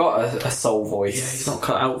he's not got a soul voice. Yeah, he's not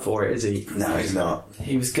cut out for it, is he? No, he's not.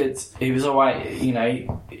 He was good. He was alright,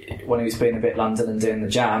 when he was being a bit London and doing the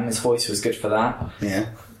Jam. His voice was good for that. Yeah.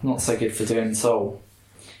 Not so good for doing soul.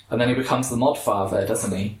 And then he becomes the mod father,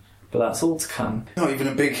 doesn't he? but that's all to come. Not even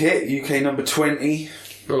a big hit. UK number 20.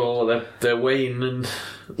 Oh, they're waning.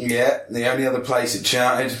 Yeah, the only other place it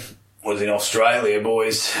charted was in Australia,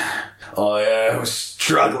 boys. I was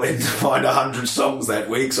struggling to find 100 songs that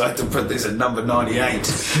week, so I had to put this at number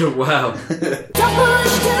 98. Wow. Don't push too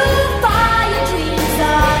far, your dreams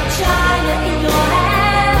are China in your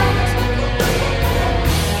hand.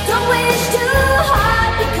 Don't wish too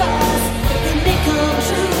hard because they may come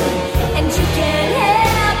true, and you can't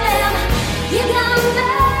help them. You don't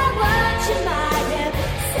know what you might have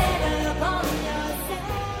set up on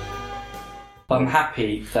yourself. I'm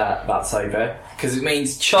happy that that's over, because it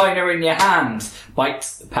means China in your hand. Bite,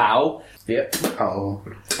 pal. Yep. Oh.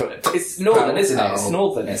 But it's northern, isn't it? Pal. It's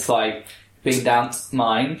northern. It's like being down to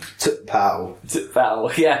mine. Pal.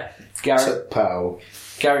 Pal, yeah. Pal.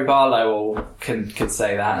 Gary Barlow can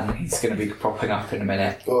say that, and he's going to be propping up in a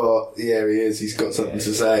minute. Well, yeah, he is. He's got something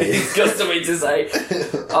to say. He's got something to say.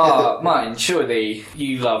 Mine, surely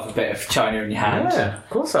you love a bit of China in your hand. Yeah, of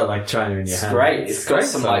course I like China in your It's hand. great. It's got great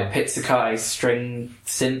some song. like Pizzicato string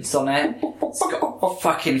synths on it. It's got a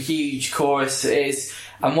fucking huge chorus. It is.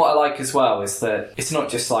 And what I like as well is that it's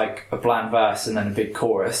not just like a bland verse and then a big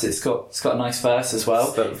chorus. It's got a nice verse as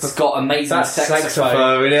well. It's got amazing That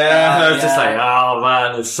saxophone. yeah. I was Yeah. just like, oh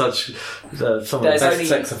man, it's such some of the There's best only-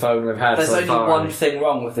 saxophone we've had There's so only far. one thing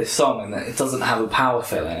wrong with this song, and that it doesn't have a power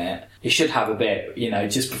fill in it. It should have a bit,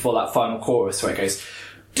 just before that final chorus where it goes,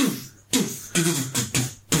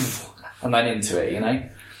 and then into it,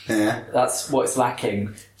 Yeah. That's what's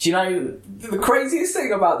lacking. Do you know the craziest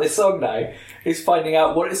thing about this song now is finding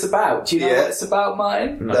out what it's about? Do you know Yeah. what it's about,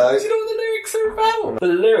 Martin? No. Do you know what the lyrics are about? The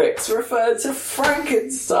lyrics refer to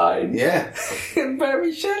Frankenstein Yeah. and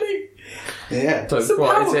Mary Shelley. Yeah. So It's a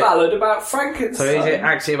what power is it? ballad about So Frankenstein. is it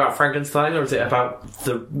actually about Frankenstein, or is it about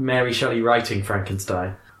the Mary Shelley writing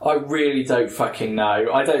Frankenstein? I really don't fucking know.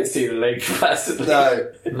 I don't see the link personally. No.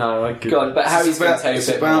 No, I could. God, but Harry's going to tell you a It's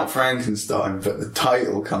bit about more. Frankenstein, but the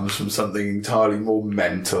title comes from something entirely more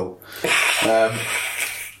mental.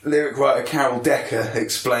 Lyric writer Carol Decker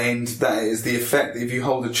explained that it is the effect that if you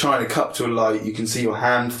hold a china cup to a light, you can see your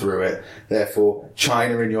hand through it. Therefore,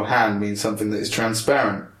 china in your hand means something that is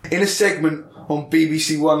transparent. In a segment on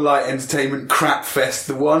BBC One Light Entertainment Crapfest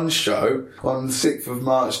The One show on the 6th of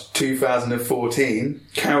March 2014,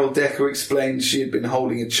 Carol Decker explained she had been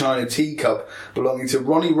holding a china teacup belonging to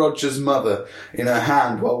Ronnie Rogers' mother in her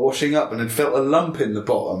hand while washing up and had felt a lump in the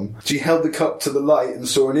bottom. She held the cup to the light and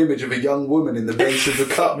saw an image of a young woman in the base of the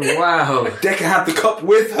cup. Wow. Decker had the cup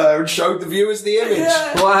with her and showed the viewers the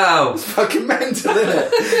image. Wow. Fucking mental,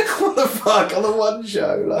 isn't it? What the fuck? On the One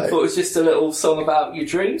show, I like. thought it was just a little song about your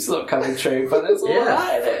dreams not coming true, but there's all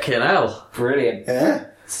that in it. Fucking hell. Brilliant. Yeah.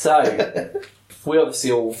 So, we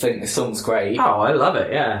obviously all think this song's great, Oh, I love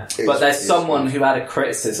it, yeah. but there's It's- someone who had a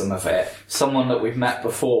criticism of it. Someone that we've met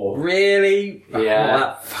before. Really? Yeah. Oh,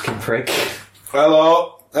 that fucking prick.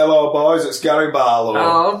 Hello, boys. It's Gary Barlow.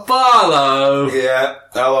 Oh, Barlow! Yeah.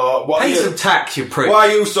 Hello. What Pay are you- some tax, you prick. Why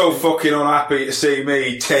are you so fucking unhappy to see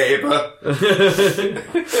me, Tabor? Pay some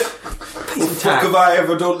What tax. have I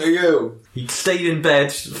ever done to you? You stayed in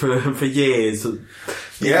bed for years.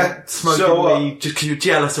 Yeah. Smoking So what? weed just because you're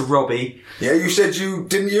jealous of Robbie. Yeah, you said you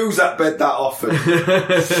didn't use that bed that often.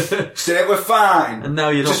 Said we're fine. And now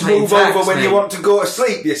you're not Just paying move tax, over when mate. you want to go to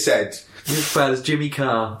sleep, you said. You're as bad as Jimmy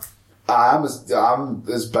Carr. I'm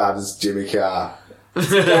as bad as Jimmy Carr.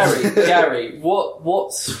 Gary,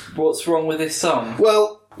 what's wrong with this song?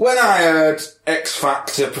 Well, when I heard X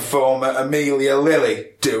Factor performer Amelia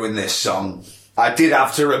Lilly doing this song, I did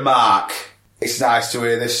have to remark, it's nice to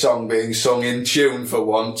hear this song being sung in tune for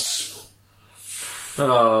once.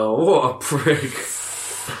 Oh, what a prick.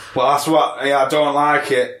 Well, that's what, I don't like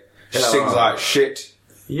it. She Yeah. sings like shit.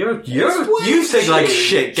 You sing like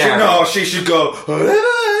shit, You Gary. know, she should go, whatever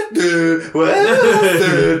I do, whatever I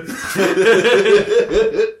do.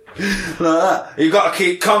 Like that. You've got to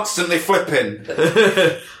keep constantly flipping.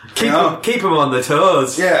 Keep him on the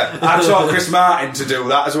toes. Yeah, I taught Chris Martin to do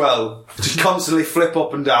that as well. Just constantly flip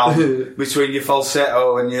up and down between your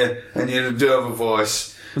falsetto and your dermal voice.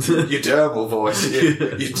 Your dermal voice. Your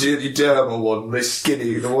dermal one, the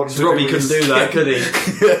skinny, the one. Robbie couldn't do that, could he?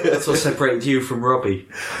 That's what separated you from Robbie.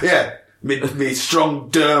 Yeah, me strong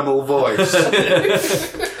dermal voice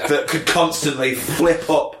that could constantly flip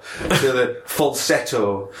up to the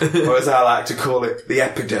falsetto, or as I like to call it, the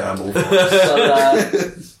epidermal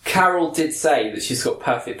voice. So, Carol did say that she's got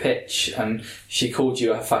perfect pitch, and she called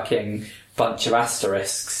you a fucking bunch of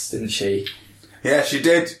asterisks, didn't she? Yeah, she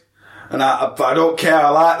did. And I don't care, I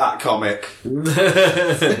like that comic.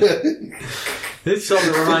 This song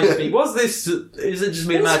reminds me. Is it just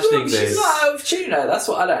me imagining She's this? not out of tune, though. That's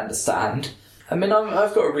what I don't understand. I mean,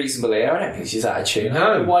 I've got a reasonable ear. I don't think she's out of tune. I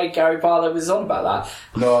don't know why Gary Barlow was on about that.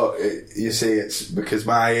 No, you see, it's because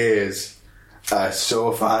my ears are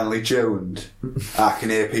so finely tuned. I can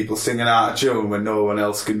hear people singing out of tune when no one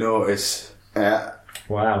else can notice. Yeah.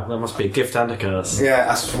 Wow, that must be a gift and a curse. Yeah,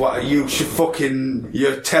 that's what you should fucking...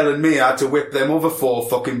 You're telling me how to whip them other 4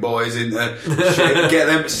 fucking boys into shit and get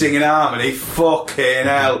them to sing in harmony. Fucking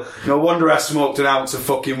hell. No wonder I smoked an ounce of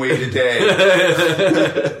fucking weed a day.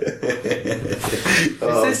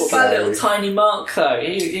 What about little tiny Mark, though?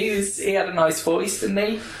 He had a nice voice, didn't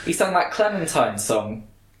he? He sang that Clementine song.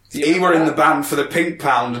 He were in the band for the Pink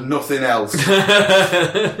Pound and nothing else.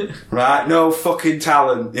 Right? No fucking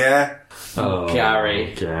talent, yeah? Oh,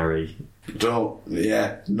 Gary.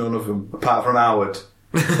 None of them, apart from Howard.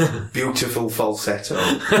 Beautiful falsetto.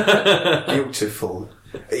 Beautiful.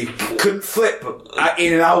 He couldn't flip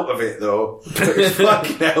in and out of it, though. But it's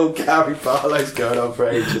fucking hell, Gary Barlow's going on for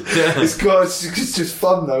ages. It's just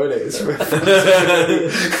fun, though, isn't it?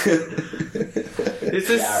 It's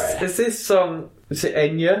Is this song... Is it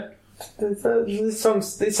Enya? This song...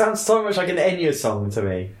 It sounds so much like an Enya song to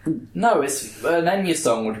me. No, it's an Enya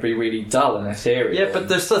song would be really dull and ethereal. Yeah, but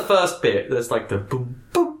there's the first bit. There's like the boom,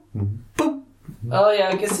 boom, boom, boom. Oh yeah,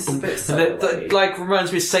 I guess it's a bit. And it like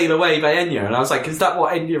reminds me of "Sail Away" by Enya, and I was like, "Is that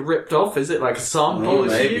what Enya ripped off? Is it like a sample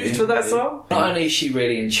that she used for that song?" Not only is she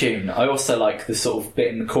really in tune, I also like the sort of bit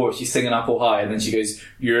in the chorus. She's singing up all high, and then she goes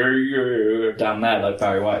yeah down there like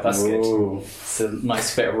Barry White. That's good. It's a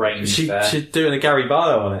nice bit of range there. She's doing a Gary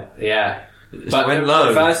Barlow on it. Yeah, but went low.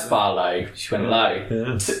 Reverse Barlow. She went low.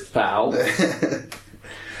 Yeah. Bow.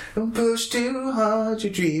 Don't push too hard.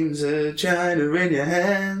 Your dreams are China in your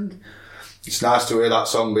hand. It's nice to hear that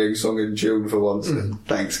song being sung in tune for once.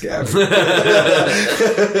 Thanks, Gav. You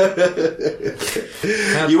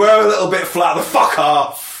were a little bit flat. The fuck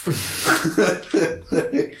off.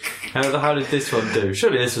 How did this one do?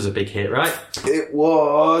 Surely this was a big hit, right? It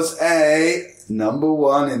was a number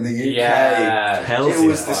 1 in the UK. Yeah, It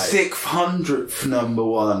was the 600th number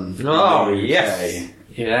 1. Oh, in the UK. yes.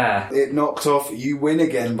 Yeah. It knocked off "You Win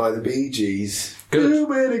Again" by the Bee Gees. Good. You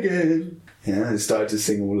win again. Yeah, they started to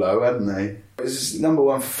sing all low, hadn't they? It was number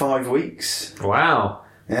 1 for 5 weeks. Wow.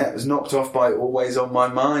 Yeah, it was knocked off by "Always on My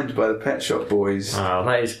Mind" by the Pet Shop Boys. Oh,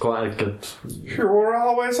 that is quite a good... You're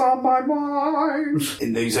always on my mind.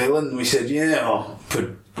 In New Zealand, we said, yeah, I'll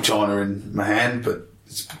put China in my hand, but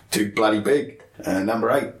it's too bloody big. Number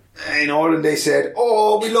 8. In Ireland, they said,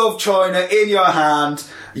 oh, we love China in your hand.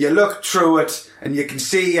 You look through it and you can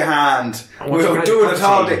see your hand. We're doing it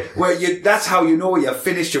all day. Well, that's how you know you've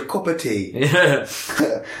finished your cup of tea. Yeah.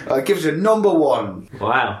 I give it a number 1.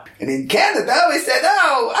 Wow. And in Canada, we said,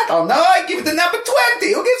 oh, I don't know, I give it a number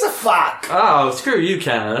 20. Who gives a fuck? Oh, screw you,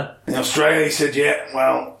 Canada. In Australia, he said, yeah,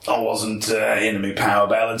 well, I wasn't into my power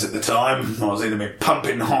ballads at the time. I was into my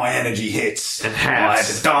pumping high energy hits. And I had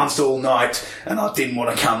hats. to dance all night, and I didn't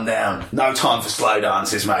want to come down. No time for slow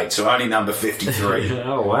dances, mate, so only number 53.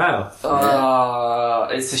 Oh, wow.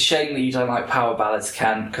 It's a shame that you don't like power ballads,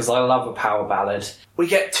 Ken, because I love a power ballad. We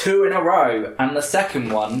get 2 in a row, and the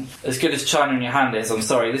second one, as good as China in Your Hand is, I'm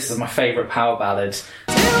sorry, this is my favourite power ballad.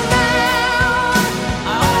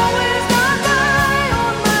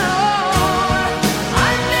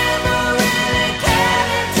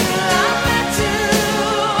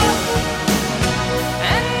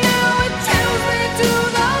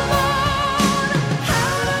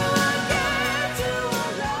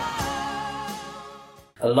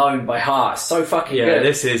 Alone by Heart. So fucking good. Yeah,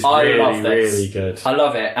 this is really, really good. I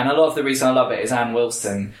love it. And a lot of the reason I love it is Ann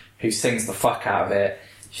Wilson, who sings the fuck out of it.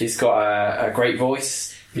 She's got a great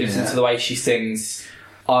voice. You listen to the way she sings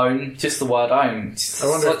own, just the word own.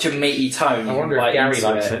 Such a meaty tone. I wonder if Gary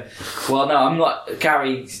likes it. Well, no, I'm not.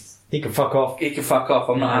 Gary... He can fuck off. He can fuck off.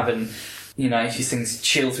 I'm not having... You know, she sings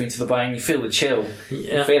chills me to the bone. You feel the chill.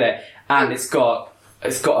 Yeah. You feel it. And it's got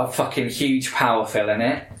a fucking huge power fill in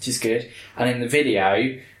it, which is good. And in the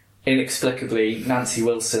video, inexplicably, Nancy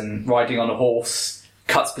Wilson riding on a horse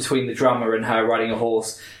cuts between the drummer and her riding a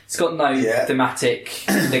horse. It's got no thematic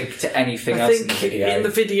link to anything else in the video. In the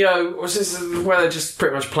video, was this where they're just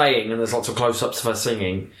pretty much playing and there's lots of close-ups of her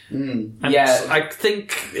singing? And Yeah. I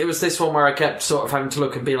think it was this one where I kept sort of having to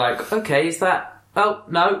look and be like, okay, is that... Oh,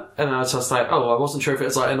 no. And I was just like, I wasn't sure if it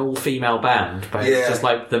was like an all-female band, but it's just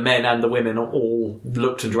like the men and the women all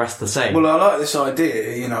looked and dressed the same. Well, I like this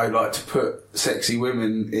idea, you know, like to put sexy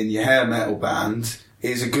women in your hair metal band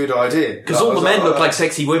is a good idea. Because all the men look like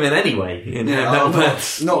sexy women anyway. In metal I'm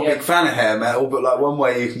bands. not a big fan of hair metal, but like one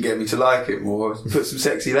way you can get me to like it more is put some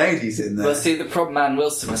sexy ladies in there. Well, see, the problem Ann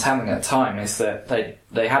Wilson was having at the time is that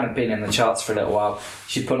they hadn't been in the charts for a little while.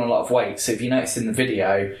 She'd put on a lot of weight, so if you notice in the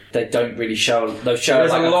video, they don't really show. They'll show There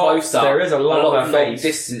is like a a lot- close up, there is a lot of her long face.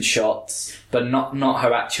 distance shots, but not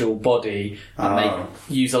her actual body. And Oh.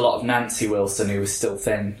 they use a lot of Nancy Wilson, who was still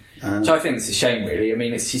thin. Which I think is a shame, really. I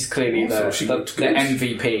mean, she's clearly Also, she the looked good.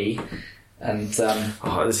 MVP. And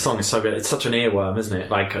Oh, this song is so good. It's such an earworm, isn't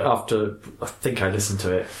it? Like, after... I think I listened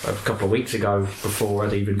to it a couple of weeks ago before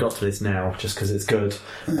I'd even got to this now, just because it's good.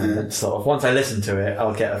 And it's sort of, once I listen to it,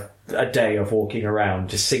 I'll get a day of walking around,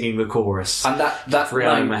 just singing the chorus. and that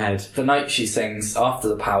Reeling note, my head. the note she sings after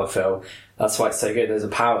the power fill, that's why it's so good. There's a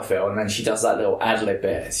power fill, and then she does that little ad-lib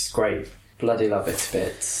bit. It's great. Bloody love it to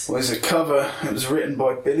bits. Well, there's a cover. It was written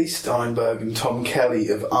by Billy Steinberg and Tom Kelly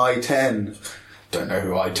of I-10. Don't know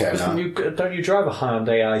who I-10 are. Don't you drive a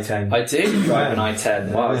Hyundai i10? I do drive an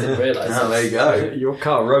i10. Wow, I didn't realise Oh, there that. you go. Your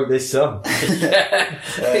car wrote this song.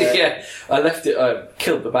 Yeah, I left it,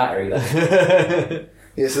 killed the battery there.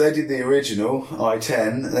 Yeah, so they did the original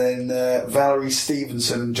I-10, and then Valerie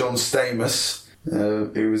Stevenson and John Stamos,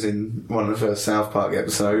 who was in one of the first South Park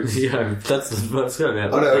episodes. Yeah, that's good. Yeah.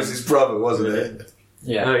 Oh no, it was his brother, wasn't it?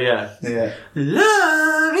 Yeah. Oh, yeah. Yeah.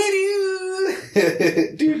 Loving you.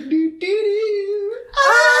 do, do, do, do.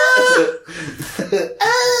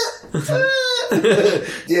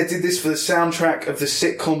 Yeah, did this for the soundtrack of the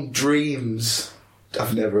sitcom Dreams.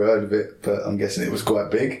 I've never heard of it, but I'm guessing it was quite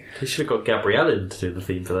big. You should have got Gabrielle in to do the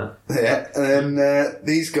theme for that. Yeah, and then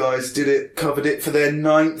these guys covered it for their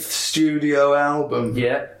 9th studio album.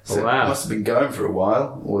 Yeah. So Wow. it must have been going for a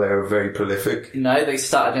while, or they were very prolific. No, they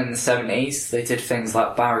started in the 70s. They did things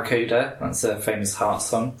like Barracuda. That's a famous Heart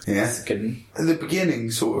song. Yeah. That's a good one. And the beginning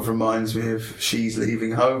sort of reminds me of She's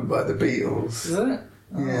Leaving Home by the Beatles. Is it?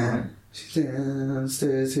 Yeah. She's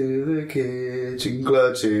downstairs to the kitchen,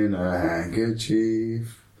 clutching her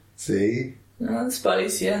handkerchief. See? I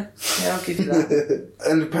suppose, yeah. Yeah, I'll give you that.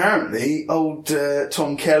 And apparently, old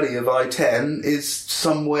Tom Kelly of I-10 is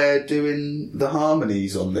somewhere doing the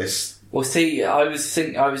harmonies on this. Well, see, I read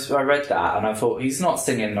that and I thought he's not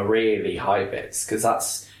singing the really high bits because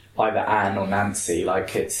that's either Anne or Nancy,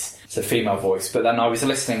 like it's a female voice. But then I was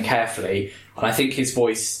listening carefully and I think his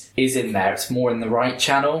voice is in there. It's more in the right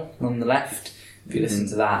channel than the left. If you listen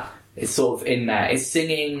to that, it's sort of in there. It's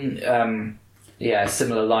singing, a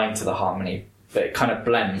similar line to the harmony, but it kind of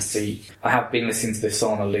blends. See, I have been listening to this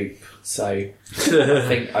song on a loop, so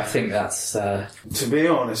I think that's. To be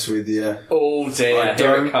honest with you, Oh dear! I Here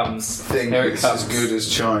don't it comes. think Here it it's comes. as good as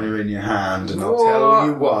China in Your Hand, and I'll tell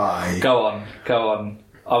you why. Go on.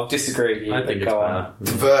 I'll disagree with you. I but think it's go better. on.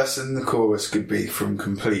 The verse and the chorus could be from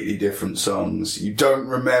completely different songs. You don't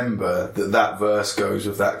remember that verse goes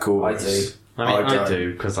with that chorus. I do. I don't.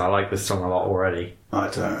 do, because I like this song a lot already. I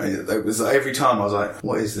don't. It was like, every time I was like,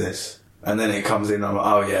 what is this? And then it comes in, I'm like,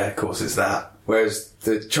 oh yeah, of course it's that. Whereas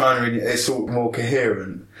the China, it's sort of more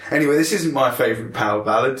coherent. Anyway, this isn't my favourite power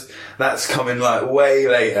ballad. That's coming like way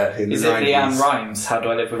later in Is the it 90s. Leanne Rhymes? How do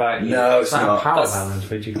I live without you? No, it's Is that a not. power That's- ballad?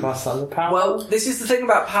 Would you class that as a power Well, ballad? this is the thing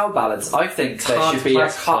about power ballads. I think there Hard should be a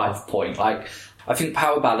class cut-off point. Like, I think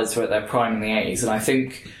power ballads were at their prime in the 80s, and I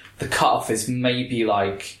think the cut-off is maybe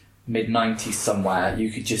like mid-90s somewhere.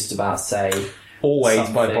 You could just about say... Always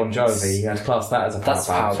some by Bon things. Jovi. I'd class that as a power That's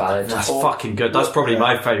ballad. power ballad. That's Or- fucking good. That's probably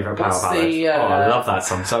my favourite power What's ballad. the, I love that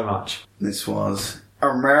song so much. This was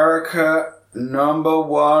America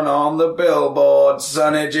 #1 on the Billboard,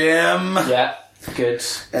 Sonny Jim. Yeah, good.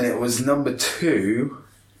 And it was #2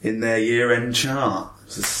 in their year-end chart. It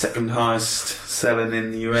was the second highest selling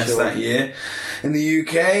in the US Sure. that year. In the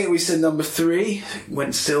UK, we said #3,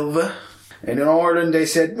 went silver. And in Ireland, they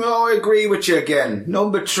said, "Oh, I agree with you again.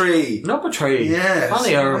 #3." Number 3. Yes.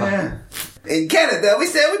 Funny over. Yeah. In Canada, we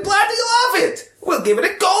said we bloody love it. We'll give it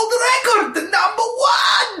a gold record, the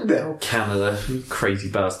 #1. Canada. You crazy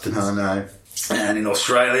bastards. I know. And in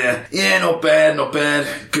Australia, yeah, not bad.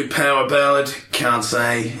 Good power ballad. Can't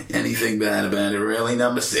say anything bad about it, really.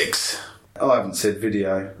 #6. Oh, I haven't said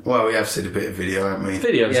video. Well, we have said a bit of video, haven't we?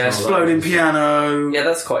 Videos. Yeah, not that. Exploding piano. Yeah,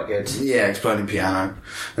 that's quite good. Yeah, exploding piano.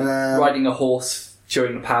 Riding a horse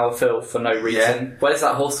during the power fill for no reason. Yeah. Where does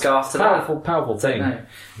that horse go after Powerful thing. that?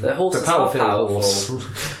 No. The horse The is power not fill powerful. horse.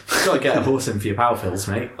 You've got to get a horse in for your power fills,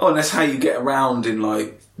 mate. Oh, and that's how you get around in,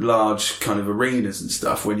 like, large kind of arenas and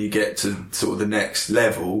stuff. When you get to sort of the next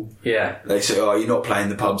level, Yeah. they say, oh, you're not playing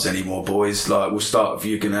the pubs anymore, boys. Like, we'll start with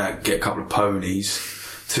you're going to get a couple of ponies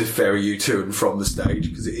to ferry you to and from the stage,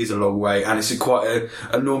 because it is a long way, and it's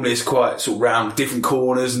normally it's quite sort of round, different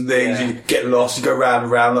corners and things. Yeah. You get lost, you go round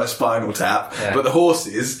and round like Spinal Tap. Yeah. But the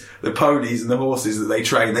horses, the ponies and the horses that they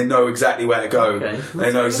train, they know exactly where to go. Okay.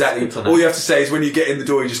 They know exactly. That's good to know. All you have to say is when you get in the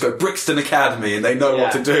door, you just go Brixton Academy, and they know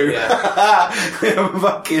what to do.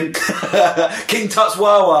 Fucking King Tut's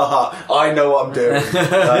Wawa Hut. I know what I'm doing.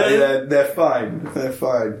 They're fine. They're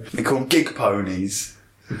fine. They call them gig ponies.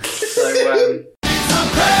 So,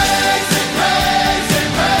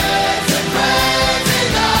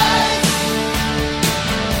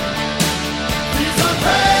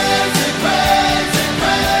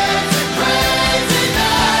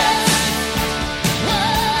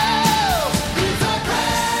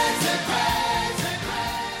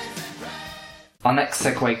 our next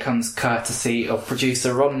segue comes courtesy of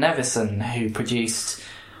producer Ron Nevison, who produced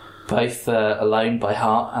both Alone by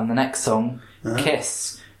Heart and the next song,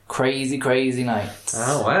 Kiss, Crazy Crazy Nights.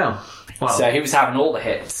 Oh, wow. Well, So he was having all the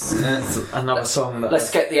hits. that's another song that... Let's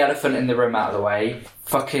get the elephant in the room out of the way.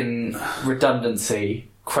 Fucking redundancy.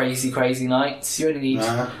 Crazy Crazy Nights. You only need...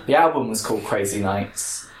 The album was called Crazy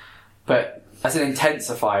Nights. But as an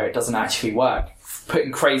intensifier, it doesn't actually work.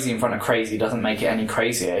 Putting crazy in front of crazy doesn't make it any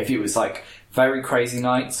crazier. If it was like Very Crazy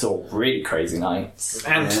Nights or Really Crazy Nights.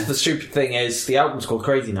 And the stupid thing is, the album's called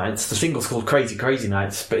Crazy Nights, the single's called Crazy Crazy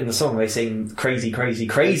Nights, but in the song they sing Crazy Crazy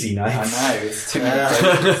Crazy I Nights. know, it's too many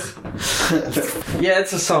crazies. Yeah,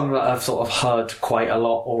 it's a song that I've sort of heard quite a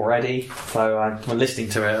lot already. So when listening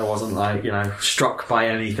to it, I wasn't like, struck by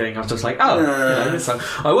anything. I was just like, this song.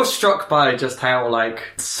 I was struck by just how like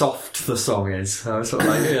soft the song is. I was sort of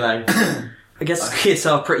like, I guess Kiss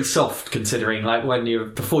are pretty soft, considering like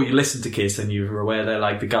before you listen to Kiss and you're aware they're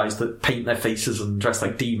like the guys that paint their faces and dress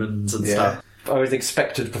like demons and stuff. I always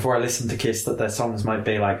expected before I listened to Kiss that their songs might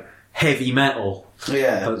be like heavy metal.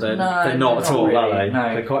 Yeah. But they're No, not at all, really, are they?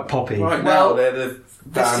 no. They're quite poppy. Right Well, now, they're the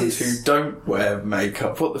band is- who don't wear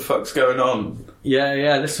makeup. What the fuck's going on?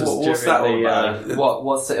 Yeah, this was What's that all about?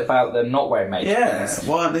 What's it about them not wearing makeup? Yeah,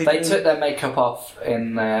 why aren't they? They took their makeup off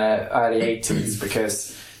in the early 80s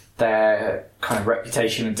because their kind of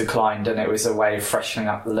reputation had declined and it was a way of freshening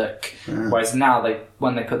up the look. Whereas now,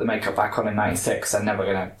 when they put the makeup back on in 96, they're never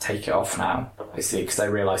going to take it off now, obviously, because they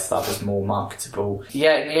realised that was more marketable.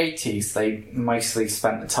 Yeah, in the 80s, they mostly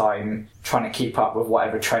spent the time trying to keep up with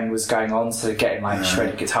whatever trend was going on, so getting like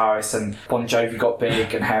shredded guitarists, and Bon Jovi got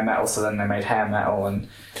big and hair metal, so then they made hair metal. And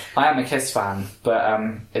I am a Kiss fan, but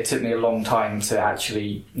it took me a long time to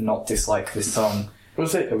actually not dislike this song.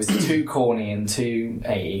 It was too corny and too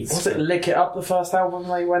 80s. Was it Lick It Up, the first album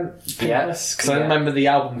they went Yeah. pinkless? Because I remember the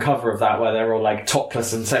album cover of that where they're all like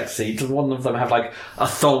topless and sexy. Does one of them have like a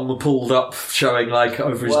thong pulled up showing like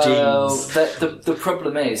over his jeans? The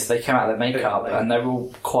problem is they came out of their makeup and they're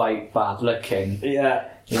all quite bad looking. Yeah.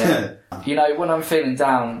 Yeah. When I'm feeling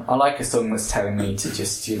down, I like a song that's telling me to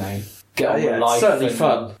just, get on with it's life. certainly and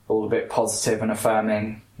fun. All a bit positive and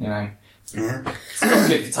affirming, Yeah. It's got a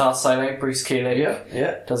good guitar solo, Bruce Kulick.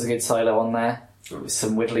 Yeah. Does a good solo on there. With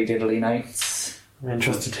some widdly diddly notes. I'm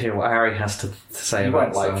interested to hear what Harry has to say You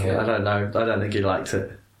about won't like it. it. I don't know. I don't think he liked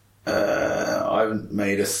it. I haven't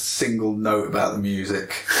made a single note about the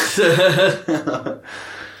music.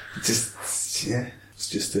 It's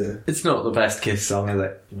just a... It's not the best Kiss song, is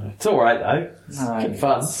it? It's alright though. It's No, good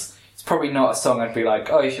fun. It's probably not a song I'd be like,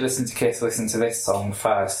 oh, you should listen to Kiss, listen to this song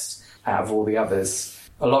first out of all the others.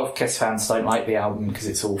 A lot of Kiss fans don't like the album because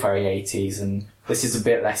it's all very 80s and this is a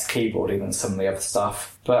bit less keyboardy than some of the other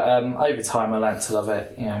stuff. But over time I learnt to love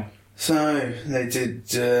it, So, they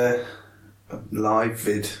did a live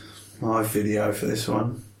video for this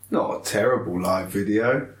one. Not a terrible live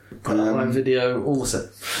video. Live video, all the set.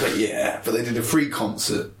 But they did a free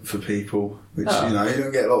concert for people, which, you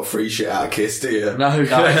don't get a lot of free shit out of Kiss, do you? No.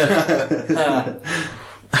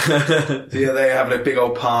 So they have a big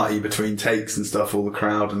old party between takes and stuff, all the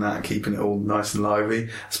crowd and that, keeping it all nice and lively.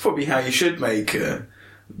 That's probably how you should make a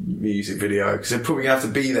music video, because they're probably going to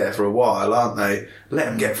have to be there for a while, aren't they? Let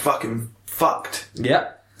them get fucking fucked.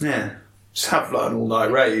 Yeah. Yeah. Just have like an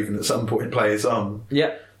all-night rave and at some point play a song.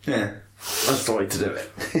 Yeah. Yeah. That's the way to do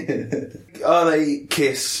it. Are they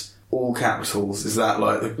Kiss all capitals? Is that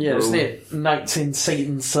like the Yeah, rule? isn't it? Nights in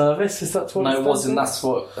Satan's Service? Is that what No, it it wasn't. stands That's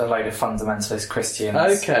what a load of fundamentalist Christians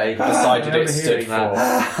Okay. decided I it remember stood hearing for.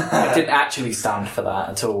 that. It didn't actually stand for that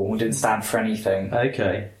at all. It didn't stand for anything. for?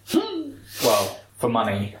 Okay. Well, for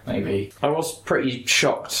money, maybe. I was pretty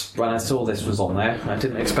shocked when I saw this was on there. I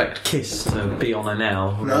didn't expect Kiss to be on there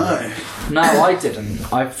now. No. No, I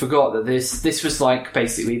didn't. I forgot that this was like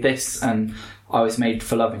basically this and I Was Made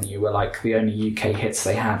for Loving You were like the only UK hits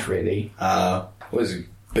they had, really. What is it?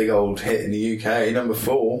 big old hit in the UK, number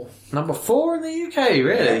 4. Number 4 in the UK,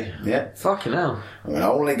 really? Yeah. Fucking hell. We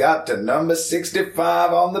only got to number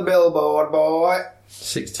 65 on the Billboard, boy.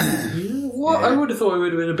 60. What? Yeah. I would have thought it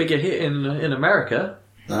would have been a bigger hit in America.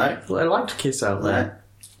 No. I liked Kiss out there.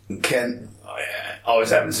 Ken, I was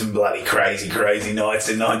having some bloody crazy nights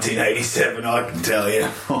in 1987, I can tell you.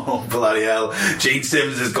 Oh, bloody hell. Gene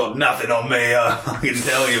Simmons has got nothing on me, I can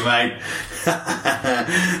tell you, mate.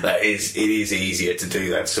 It is easier to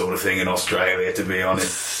do that sort of thing in Australia, to be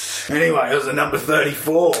honest. Anyway, it was a number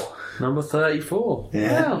 34. Number 34.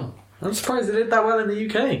 Yeah. Wow. I'm surprised they did that well in the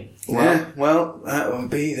UK. Yeah, well, that would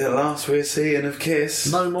be the last we're seeing of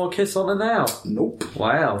Kiss. No more Kiss on it now. Nope.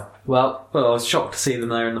 Wow. Well, I was shocked to see them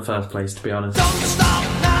there in the first place, to be honest. Don't stop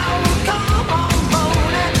now, come on,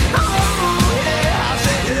 moaning. Oh, yeah, I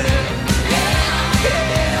said yeah.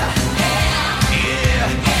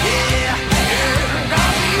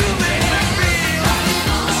 'Cause you make me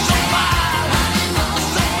feel so fine,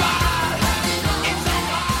 so fine. It's so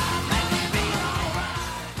fine, make me feel alright.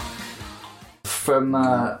 from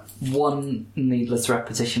one needless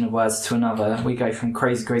repetition of words to another, we go from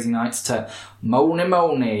Crazy Nights to Molny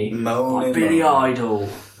Molny by Billy Idol.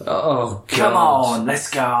 Oh, God. Come on, let's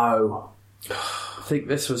go. I think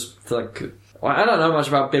this was like... Well, I don't know much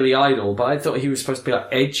about Billy Idol, but I thought he was supposed to be like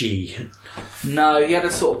edgy. No, he had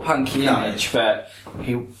a sort of punky image, but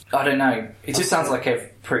I don't know. It just sounds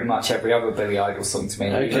like pretty much every other Billy Idol song to me,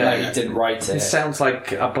 even though he didn't write it. It sounds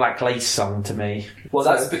like a Black Lace song to me. Well,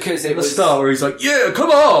 that's because it At the was... start where he's like, yeah,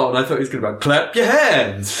 come on! I thought he was going to be like, clap your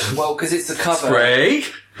hands! Well, because it's a cover. Spray!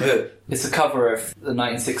 It's a cover of the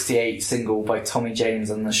 1968 single by Tommy James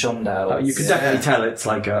and the Shondells. You can definitely tell it's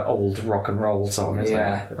like an old rock and roll song, isn't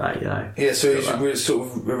Yeah. it? Like, you know. Yeah, so he sort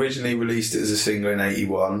of originally released it as a single in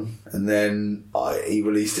 81, and then he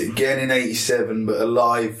released it again in 87, but a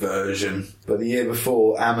live version. But the year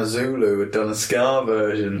before, Amazulu had done a ska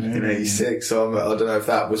version in 86, so I don't know if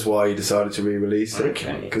that was why he decided to re-release it,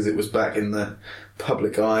 because it was back in the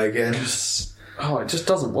public eye again. Oh, it just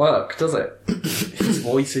doesn't work, does it? His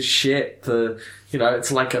voice is shit.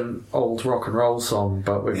 It's like an old rock and roll song,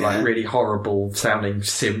 but with like really horrible sounding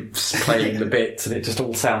synths playing the bits, and it just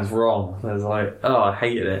all sounds wrong. I was like, oh, I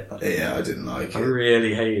hated it. Yeah, I didn't like I it.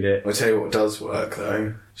 really hated it. I'll tell you what does work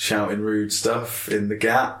though: shouting rude stuff in the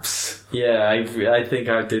gaps. Yeah, I think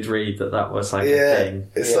I did read that was like a thing.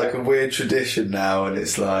 It's like a weird tradition now, and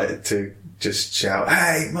it's like to just shout,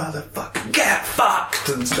 "Hey, motherfucker, get fucked!"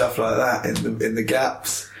 and stuff like that in the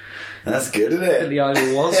gaps. That's good, isn't it? Billy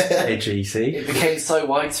Idol was edgy, see? It became so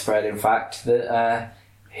widespread, in fact, that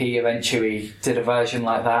he eventually did a version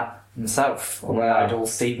like that himself on the Idol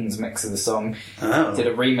Stevens mix of the song. Oh. Did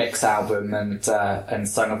a remix album and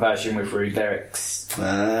sung a version with rude lyrics.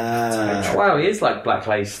 Ah. Wow, he is like Black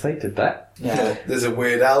Lace. They did that. Yeah. There's a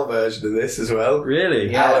Weird Al version of this as well.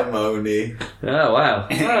 Really? Yeah. Alimony. Oh, wow.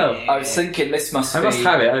 Wow. I was thinking this must I be... must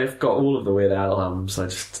have it. I've got all of the Weird Al albums. I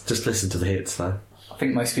just listen to the hits, though. I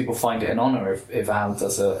think most people find it an honour if Al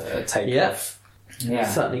does a tape off. Yeah.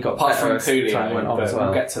 Certainly got Apart better from as time went Coolio, on but as well.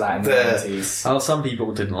 we'll get to that in the The- 90s. Oh, some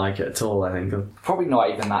people didn't like it at all, I think. Probably not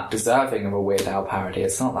even that deserving of a Weird Al parody.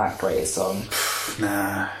 It's not that great a song.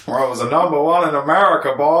 Nah. Well, it was a number one in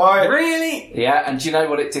America, boy. Really? Yeah, and do you know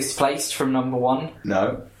what it displaced from number one?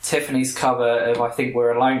 No. Tiffany's cover of I Think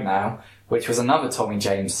We're Alone Now, which was another Tommy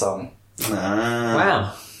James song. Ah.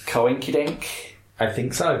 Wow. Coinky Dink. I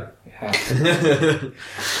think so. Yeah.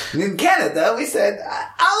 In Canada, we said,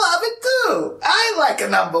 I love it too. I like a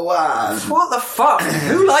number one. What the fuck?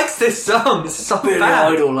 Who likes this song? It's so Billy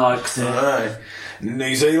bad. Idol likes it. Right. In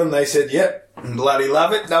New Zealand, they said, yep, bloody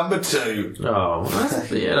love it, number two. Oh,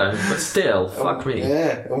 but still, fuck me.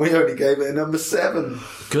 Yeah, and we only gave it a number 7.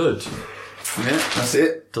 Good. Yeah, that's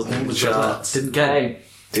it. Doesn't All the charts. Didn't get it.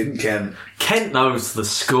 Didn't Ken. Kent knows the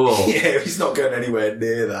score. Yeah, he's not going anywhere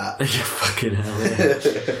near that. You fucking hell, yeah.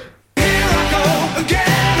 Here I go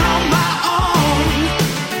again on my own,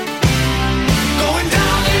 going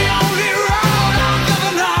down the only road I've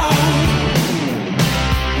ever known.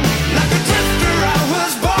 Like a drifter, I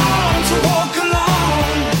was born to walk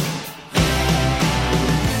alone.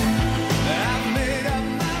 I've made up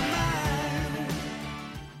my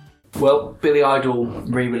mind. Well, Billy Idol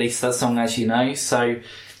re-released that song, as you know, so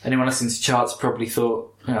anyone listening to charts probably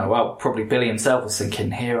thought, probably Billy himself was thinking,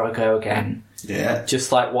 here I go again. Yeah.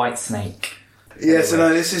 Just like Whitesnake. Yeah, so no,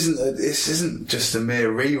 this isn't just a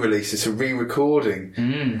mere re-release, it's a re-recording.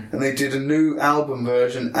 And they did a new album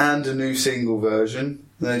version and a new single version.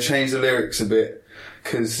 And they changed the lyrics a bit,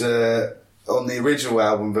 because on the original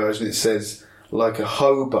album version it says, like a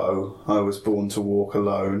hobo, I was born to walk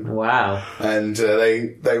alone. Wow. And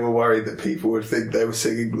they were worried that people would think they were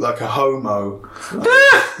singing like a homo. So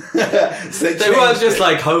they They weren't changed just it.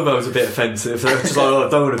 like homo's a bit offensive. They were just like, oh, I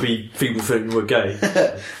don't want to be people think we're gay.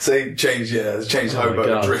 So they changed Oh my hobo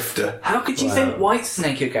God. to drifter. How could you think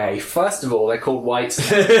Whitesnake are gay? First of all, they're called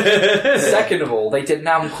Whitesnake. Second of all, they did an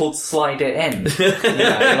album called Slide It In. You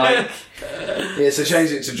know, like, Yeah, so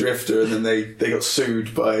changed it to drifter, and then they got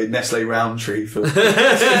sued by Nestle Roundtree for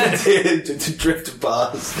to drifter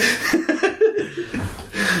bars.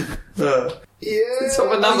 Yeah.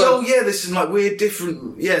 Sort of another- Oh yeah, this is like weird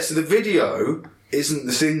different. Yeah, so the video isn't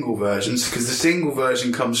the single versions because the single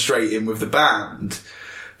version comes straight in with the band.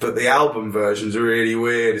 But the album versions are really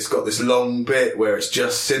weird. It's got this long bit where it's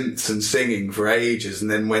just synths and singing for ages, and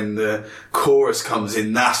then when the chorus comes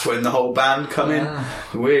in, that's when the whole band come in.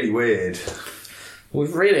 Really weird. We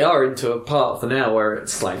really are into a part of the now where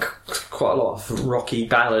it's like quite a lot of rocky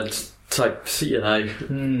ballad type, you know.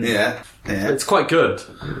 Yeah. Yeah. It's quite good.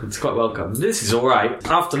 It's quite welcome. This is alright.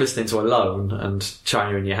 After listening to Alone and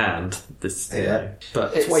China in Your Hand, this, you know,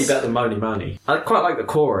 but it's way better than Money Money. I quite like the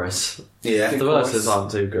chorus. Yeah. The verses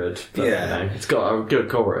aren't too good, but Yeah. you know, it's got a good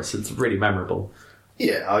chorus. It's really memorable.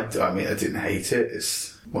 Yeah, I mean, I didn't hate it.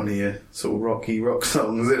 It's one of your sort of rocky rock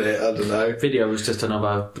songs, isn't it? I don't know. Video was just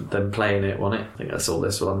another them playing it, wasn't it? I think I saw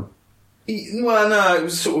this one. Well, no, it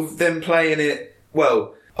was sort of them playing it.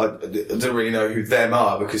 Well, I don't really know who them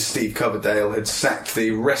are because Steve Coverdale had sacked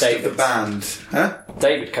the rest of David. the band. Huh?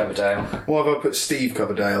 David Coverdale. Why have I put Steve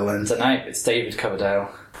Coverdale then? I don't know, it's David Coverdale.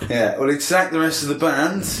 Yeah, well, he'd sacked the rest of the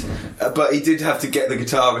band, but he did have to get the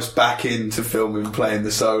guitarist back in to film him playing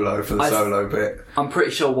the solo for the solo bit. I'm pretty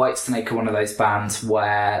sure Whitesnake are one of those bands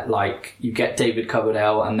where, like, you get David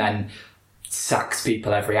Coverdale and then sacks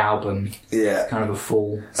people every album. Yeah. Kind of a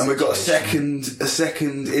full And we've got a situation.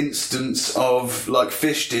 second instance of, like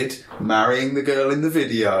Fish did, marrying the girl in the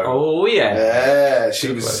video. Oh yeah. Yeah,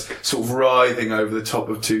 she was sort of writhing over the top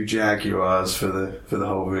of two Jaguars for the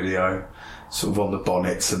whole video, sort of on the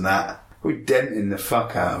bonnets and that. We're denting the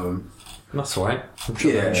fuck out of them. That's alright. I'm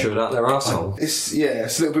sure Yeah. they insured out their arsehole. It's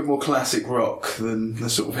a little bit more classic rock than the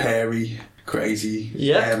sort of hairy, crazy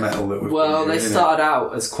hair metal that we've Well, been they hearing, innit? started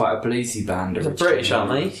out as quite a bluesy band. They're originally. British,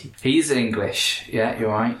 aren't they? He's English. Yeah, you're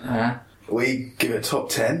right. Yeah. We give it a top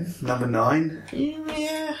 10, number 9.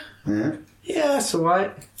 Yeah. Yeah. Yeah, that's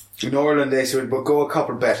alright. In Ireland, they said, we'll go a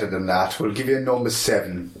couple better than that. We'll give you a number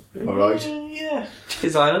 7. All right. Yeah.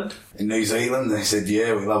 Cheers, Island. In New Zealand, they said,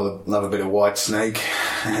 yeah, we love a bit of Whitesnake.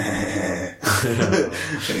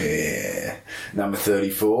 Yeah. Number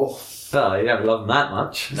 34. Oh, you don't love them that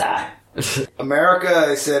much. Nah. America,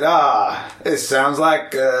 they said, this sounds like,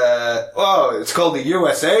 it's called the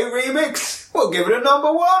USA remix. We'll give it a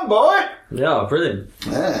number 1, boy. Yeah, brilliant.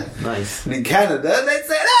 Yeah. Nice. And in Canada, they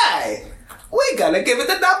said, hey, we gotta give it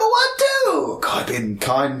the number 1 too. God, been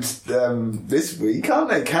kind this week, aren't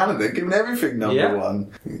they? Canada giving everything number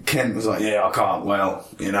 1. Kent was like, yeah, I can't. Well,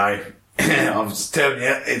 you know, I'm just telling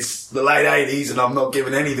you, it's the late 80s, and I'm not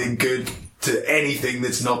giving anything good to anything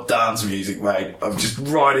that's not dance music, mate. I'm just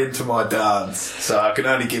right into my dance, so I can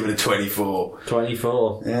only give it a 24.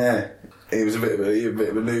 24. Yeah. He was a bit of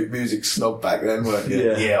a music snob back then, weren't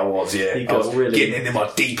you? Yeah. I was, yeah. He I got was really- getting into my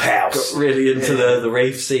deep house. Got really into the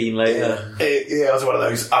rave scene later. Yeah, I was one of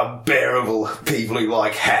those unbearable people who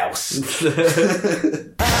like house.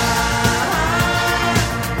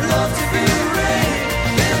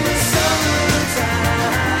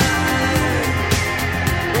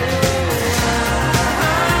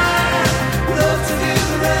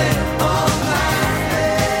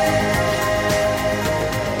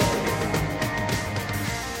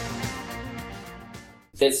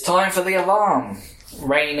 It's time for the alarm.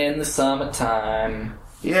 Rain in the summertime.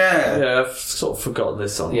 Yeah. Yeah, I've sort of forgotten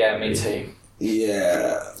this song. Yeah, me too.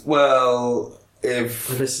 Yeah. Well, if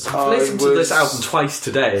I've listened I to this was- album twice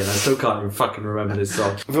today and I still can't even fucking remember this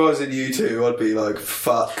song. If I was in U2, I'd be like,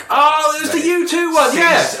 fuck. Oh, it was the U2 one,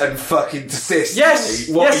 yeah! Cease and fucking desist. Yes,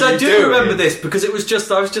 mate. What yes, are I you do doing? remember this because I was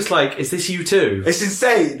just like, is this U2? It's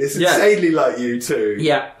insane. It's Yeah. insanely like U2.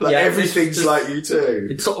 Yeah, Like yeah, everything's it's just- like U2.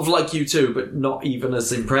 It's sort of like U2, but not even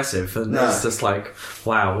as impressive. And No. it's just like,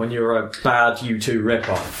 wow, when you're a bad U2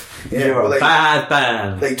 rip-off, Yeah, you're well, a bad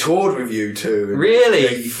band. They toured with U2. in Really?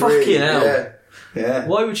 83. Fucking hell. Yeah. Yeah.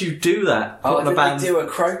 Why would you do that? Oh, Put on a did band? they do a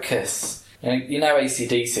Crocus? You know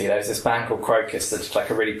AC/DC, there was this band called Crocus that's like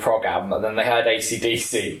a really prog album, and then they had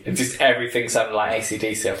AC/DC, and just everything sounded like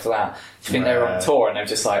AC/DC after that. Do you think they were on tour and they were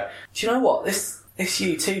just like, do you know what, this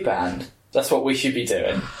U2 band, That's what we should be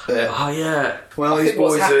doing. Oh yeah. Well, I these think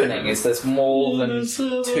what's boys happening are... is there's more than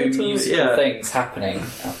two musical Yeah. things happening at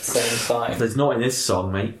the same time. There's not in this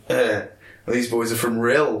song, mate. Well, these boys are from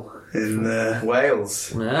Rhyl in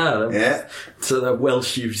Wales. Yeah. So they're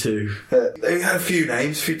Welsh U2. They had a few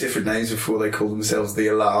different names before they called themselves The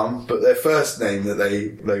Alarm, but their first name that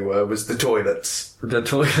they were was The Toilets. The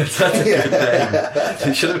Toilets. That's a good name.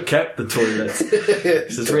 They should have kept The Toilets.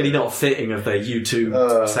 'Cause it's really not fitting of their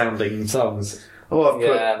U2 sounding songs. Oh, I've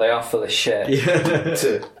Yeah, they are full of shit.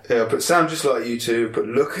 put sound just like U2, but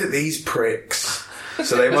look at these pricks.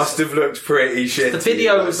 So they must have looked pretty shit. The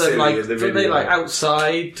videos are like, were they like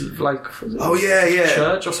outside, like oh yeah,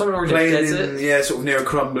 church or something, or in the playing desert? in sort of near a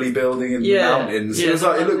crumbly building in Yeah, the mountains. yeah,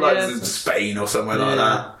 It looked like yeah. Spain or somewhere like Yeah.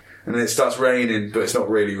 that. And then it starts raining, but it's not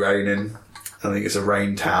really raining. I think it's a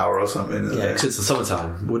rain tower or something. Yeah, because it's the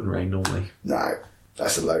summertime. It wouldn't rain normally. No,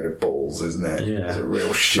 that's a load of balls, isn't it? Yeah. It's a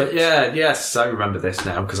real shit. But yes, I remember this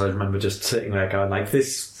now because I remember just sitting there going like,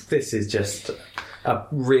 this is just a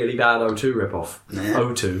really bad O2 ripoff. Yeah.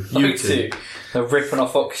 O2. U2. They're ripping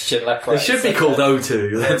off Oxygen left, right. They should be called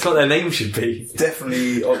O2. That's what their name should be.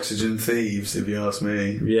 Definitely oxygen thieves, if you ask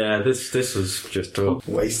me. Yeah, this was just a...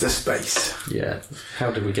 Waste of space. Yeah.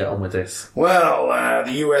 How did we get on with this? Well,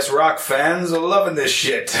 the US rock fans are loving this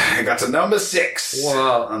shit. It got to number 6 What?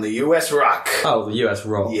 on the US rock. Oh, the US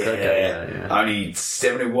rock. Yeah. Okay, yeah. Only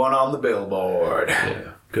 71 on the Billboard. Yeah.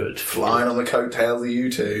 Good. Flying on the coattails of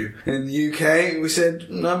U2. In the UK, we said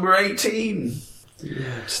number 18. Yeah,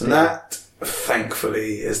 And that,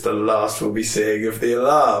 thankfully, is the last we'll be seeing of The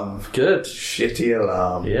Alarm. Good. Shitty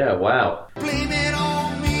Alarm. Yeah, wow. Blame it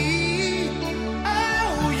on me.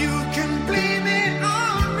 Oh, you can blame it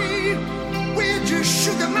on me. We're just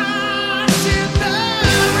sugar mice in the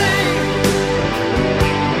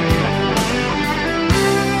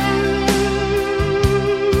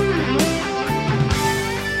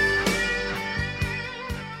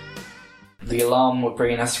The Alarm were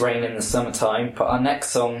bringing us rain in the summertime, but our next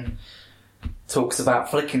song talks about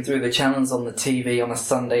flicking through the channels on the TV on a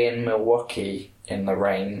Sunday in Milwaukee in the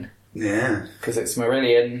rain. Yeah. Because it's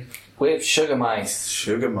Marillion with Sugar Mice.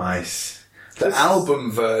 Sugar Mice. The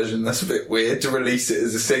album version, that's a bit weird to release it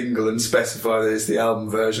as a single and specify that it's the album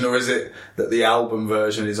version, or is it that the album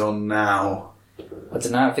version is on now? I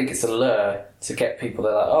don't know, I think it's a lure to get people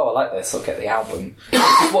that are like, oh, I like this, I'll get the album. Which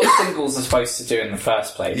is what singles are supposed to do in the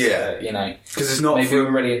first place. Yeah. You know. Because it's not Maybe from...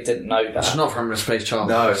 Marillion didn't know that. It's not from Space Child.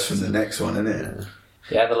 No, it's from the next one, isn't it?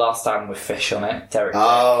 Yeah, the last album with Fish on it. Derek.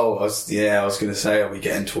 Oh, I was going to say, are we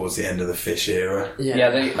getting towards the end of the Fish era?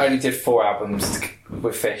 Yeah, they only did 4 albums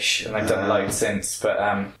with Fish, and they've done loads since.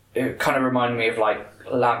 But it kind of reminded me of like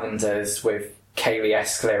Lavenders with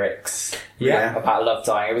Kaylee-esque lyrics. Yeah. About love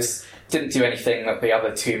dying. It didn't do anything that the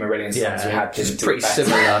other 2 Marillion songs we had didn't it's do. pretty better.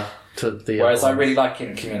 similar to the Whereas other I really like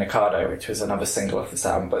Incommunicado, which was another single off this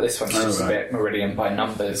album, but this one's just a bit Marillion by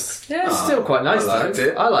numbers. Yeah, it's still quite nice. I liked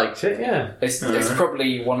it. I liked it, yeah. It's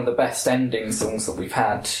probably one of the best ending songs that we've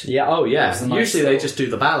had. Yeah, oh yeah. It's a nice Usually they little- just do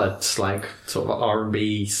the ballads, like sort of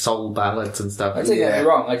R&B, soul ballads and stuff. I didn't get me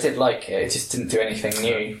wrong, I did like it, it just didn't do anything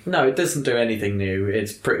new. No, it doesn't do anything new.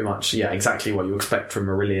 It's pretty much, exactly what you expect from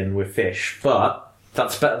Marillion with Fish. But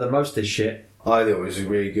that's better than most of this shit. I thought it was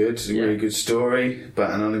really good. It's a really good story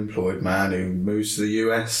about an unemployed man who moves to the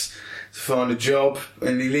US to find a job,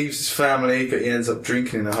 and he leaves his family, but he ends up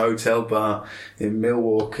drinking in a hotel bar in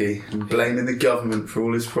Milwaukee and blaming the government for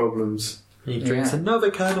all his problems. He drinks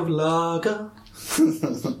another kind of lager.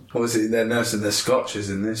 Obviously, they're nursing their scotches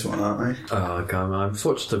in this one, aren't they? Oh god, I've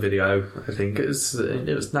watched the video. I think it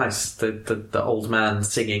was nice. The old man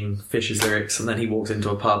singing Fish's lyrics, and then he walks into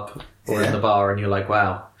a pub or in the bar, and you're like,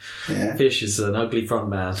 wow, Fish is an ugly front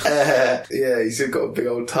man. Yeah, he's got a big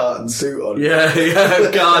old tartan suit on.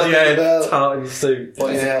 Yeah, god, tartan suit.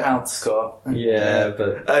 What is it, Pound Scott? Yeah,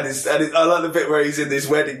 but And I like the bit where he's in this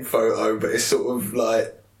wedding photo, but it's sort of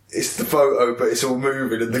like, it's the photo, but it's all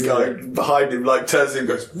moving, and the guy behind him like turns to him and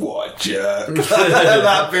goes, "What a jerk!"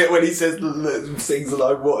 That bit when he says, sings the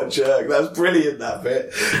line, "What a jerk!" That's brilliant. That bit,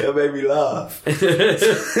 it made me laugh. yeah,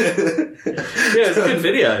 it's a good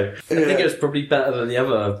video. I think it was probably better than the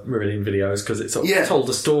other Marillion videos because it sort of told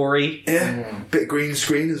a story. Yeah, bit of green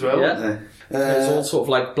screen as well. Yeah. Wasn't there? It's all sort of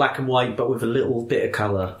like black and white, but with a little bit of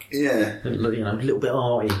colour. Yeah, A little bit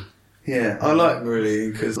arty. yeah. I like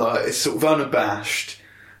Marillion because like it's sort of unabashed.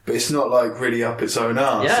 But it's not like really up its own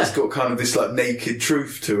arse. Yeah. It's got kind of this like naked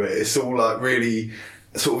truth to it. It's all like really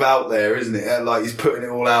sort of out there, isn't it? Like he's putting it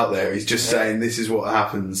all out there. He's just saying, "This is what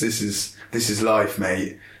happens. This is life,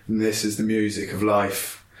 mate. And this is the music of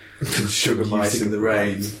life." Sugar mice in the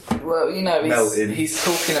rain. Well, Melting. he's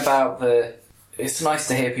talking about it's nice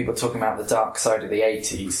to hear people talking about the dark side of the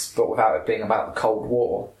 80s, but without it being about the Cold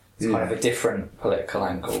War. It's kind of a different political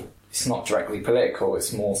angle. It's not directly political,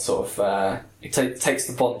 it's more sort of... it takes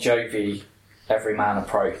the Bon Jovi everyman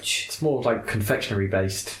approach. It's more like confectionery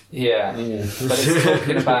based. Yeah. But it's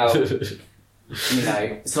talking about, you know,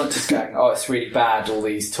 it's not just going, oh, it's really bad, all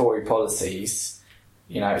these Tory policies.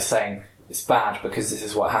 You know, it's saying it's bad because this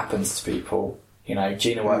is what happens to people. You know,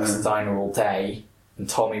 Gina works at the diner all day, and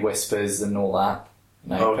Tommy whispers and all that.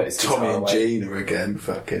 You know, put his Tommy guitar and away. Gina again,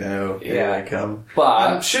 fucking hell. Here Yeah. they come.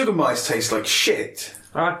 But Sugar Mice taste like shit.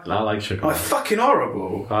 I like Sugar Like Mice. fucking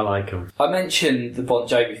horrible. I like them. I mentioned the Bon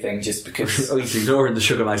Jovi thing just because... Oh, he's ignoring the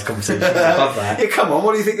Sugar Mice conversation. I love that. Yeah, come on,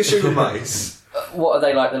 what do you think of Sugar Mice? What are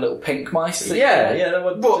they, like the little pink mice? that- Yeah, they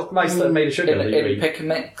were What? mice that made of sugar. In that you eat. pick and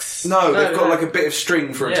mix? No, they've got no. like a bit of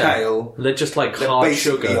string for a Yeah. tail. They're just like They're hard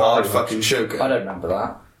basically sugar. hard pretty much. fucking sugar. I don't remember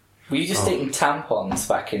that. Were you just eating tampons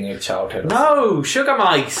back in your childhood? No, Sugar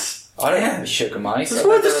Mice. I don't remember sugar mice. That's I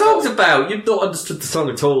what the remember song's little- about. You've not understood the song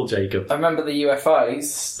at all, Jacob. I remember the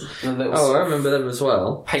UFOs, the little Oh, I remember them as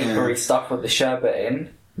well. papery stuff with the sherbet in.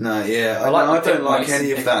 No, yeah. I like I the don't pink like mice any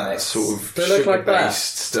and of pink that mix. sort of They look like that.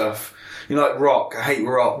 sugar-based stuff. You know, like rock. I hate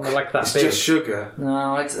rock. I like that It's bit. just sugar.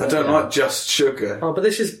 No, I I don't like just sugar. Oh, but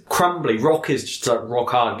this is crumbly. Rock is just like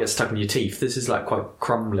rock hard, gets stuck in your teeth. This is like quite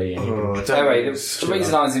crumbly. And you can... Oh, I don't Anyway, like the sugar.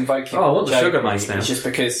 reason I was invoking Oh, I want the Bon sugar Jovi mice now. is just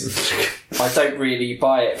because I don't really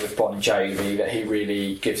buy it with Bon Jovi that he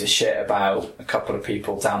really gives a shit about a couple of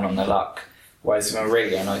people down on their luck. Whereas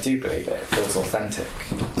Marillion, I do believe it. It feels authentic.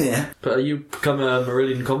 Yeah. But are you become a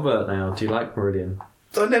Marillion convert now? Do you like Marillion?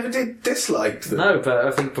 I never did dislike them. No, but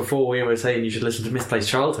I think before we were saying you should listen to Misplaced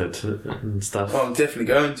Childhood and stuff. Well, I'm definitely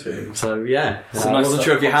going to. So yeah, It's a I nice wasn't sort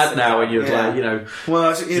sure of if you had concept, now, and you'd yeah. like, you know,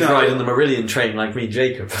 Well, you you'd know, ride on the Marillion train like me, and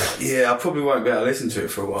Jacob. yeah, I probably won't be able to listen to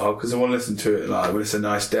it for a while because I want to listen to it like when it's a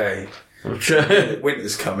nice day. Okay.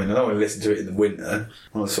 Winter's coming. I don't want to listen to it in the winter.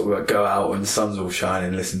 I want to sort of like go out when the sun's all shining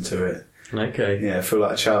and listen to it. Yeah, I feel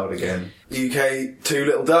like a child again. UK Two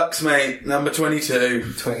Little Ducks, mate. Number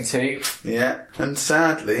 22. 22. Yeah, and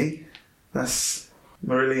sadly, that's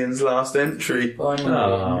Marillion's last entry By in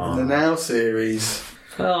Oh. the Now series.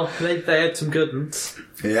 Well, they had some good ones.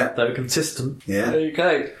 Yeah, They were consistent. yeah. There you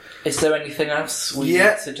go. Is there anything else we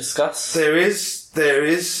Yeah. need to discuss? There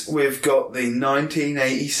is. We've got the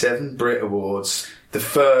 1987 Brit Awards, the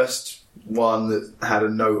first one that had a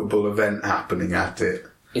notable event happening at it.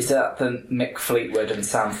 Is that the Mick Fleetwood and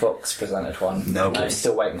Sam Fox presented one? No.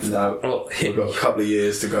 Still waiting for that. No, we've got a couple of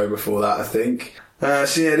years to go before that, I think.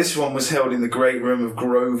 So yeah, this one was held in the Great Room of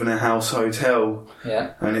Grosvenor House Hotel,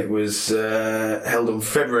 Yeah. and it was held on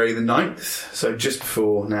February the 9th, so just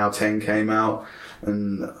before Now 10 came out,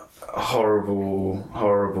 and a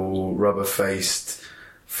horrible, rubber-faced,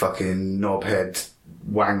 fucking knobhead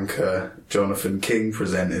wanker Jonathan King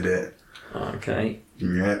presented it. Okay.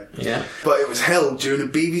 Yeah. Yeah. But it was held during a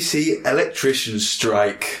BBC electrician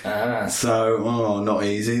strike. Ah. So, not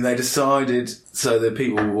easy. They decided, so the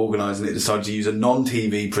people who were organising it decided to use a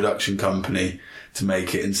non-TV production company to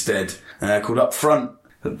make it instead, called Upfront.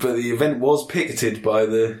 But the event was picketed by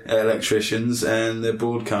the electricians, and the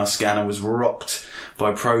broadcast scanner was rocked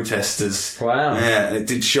by protesters. Wow. Yeah, and it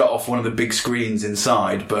did shut off one of the big screens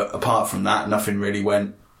inside, but apart from that, nothing really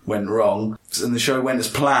went wrong. And the show went as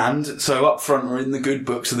planned, so Upfront were in the good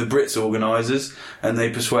books of the Brits organisers, and they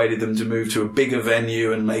persuaded them to move to a bigger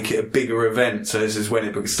venue and make it a bigger event. So this is when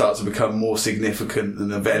it starts to become more significant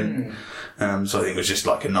than an event. So I think it was just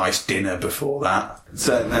like a nice dinner before that.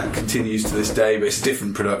 So that continues to this day, but it's a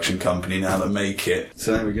different production company now that make it.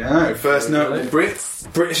 So there we go. First notable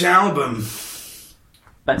British album.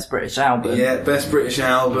 Best British album. Yeah, best British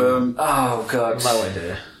album. Oh god. No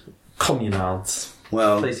idea. Communards.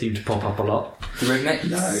 Well, They seem to pop up a lot. The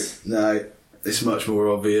remix. no, it's much more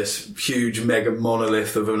obvious. Huge mega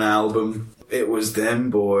monolith of an album. It was them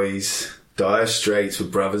boys. Dire Straits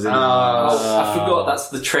with Brothers in Arms. Oh, I forgot that's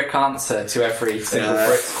the trick answer to every single Yeah.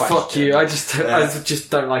 Brit question. Fuck you. I just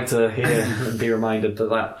don't like to hear and be reminded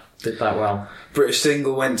that did that well. British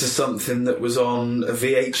single went to something that was on a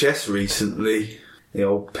VHS recently. The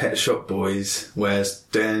old Pet Shop Boys, where's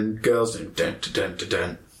girls do dun dun dun dun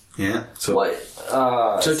dun. Yeah. So What?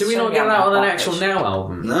 So do we not get that on an actual Now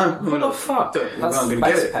album? no, we're What the not. fuck? We're That's not the going to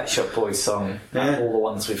get best it. Pet Shop Boys song Yeah. of all the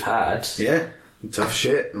ones we've had. Yeah, tough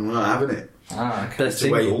shit. We're not having it. Ah, okay. Best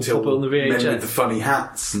To wait single, until pop it on the men with the VHS. funny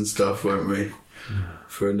hats and stuff, won't we?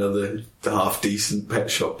 For another half decent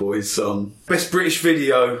Pet Shop Boys song. Best British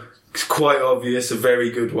video. It's quite obvious. A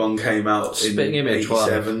very good one came out Spitting in Image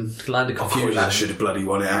 87. Land of Oh, Confusion. that should have bloody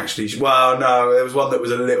won it, actually. Well, no, there was one that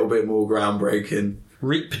was a little bit more groundbreaking.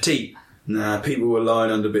 Reet Petite. Nah, people were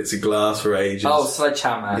lying under bits of glass for ages. Oh,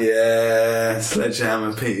 Sledgehammer. Yeah,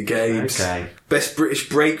 Sledgehammer, Peter Gabes. Okay. Best British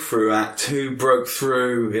breakthrough act. Who broke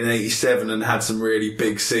through in 87 and had some really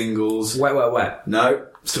big singles? Wet, wet, wet. No,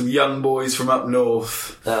 some young boys from up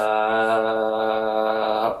north.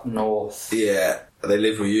 North. Yeah, they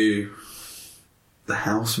live with you. The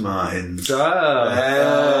House Martins. Oh,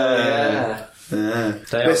 Yeah. Yeah.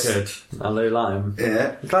 they Best- are good. And Lou Lime.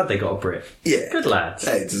 Yeah, I'm glad they got a Brit. yeah. Good lads.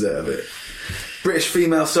 They deserve it. British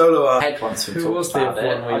female solo art. Head once we Who talked was the about other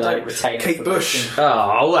it. one we I don't liked? retain Kate information. Bush.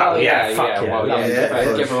 Oh, well, Oh, yeah, yeah, fuck yeah, yeah. well, love yeah, it.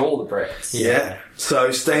 Yeah. give her all the Brits. Yeah.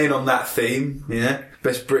 So staying on that theme, yeah.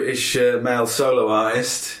 Best British male solo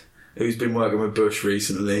artist who's been working with Bush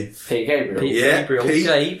recently. Pete Gabriel. Pete Yeah, Gabriel, Pete.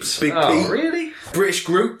 Gabes. Big oh, Pete. really? British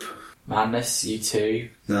group. Madness, you two.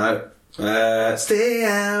 No. Stay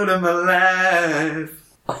out of my life.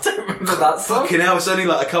 I don't remember that song. Fucking hell, it's only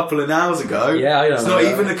like a couple of hours ago. Yeah, I don't It's know not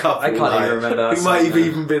that. even a couple. I can't like, even remember that It might song have now.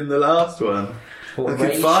 even been the last one. What, Look at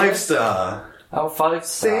Rachel? 5-star. Oh, 5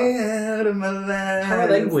 star. Stay out of my life. How are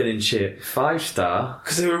they winning shit? 5-star.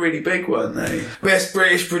 Because they were really big, weren't they? Best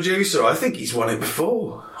British producer. I think he's won it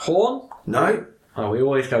before. Horn? No. Oh, we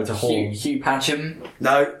always go to Horn. Hugh Patcham.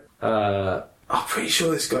 No. Uh, I'm pretty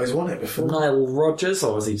sure this guy's won it before. Nile Rodgers,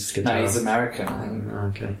 or was he just No, guitar? he's American, I think.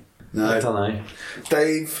 Okay. No. I don't know.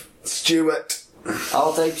 Dave Stewart.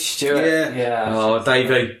 Oh, Dave Stewart. Yeah. Yeah. Oh,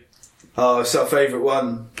 Davey. Oh, it's our favourite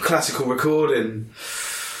one. Classical recording.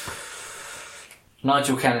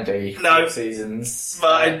 Nigel Kennedy. No. 4 seasons.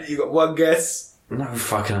 Fine, you got one guess. No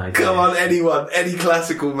fucking idea. Come on, anyone. Any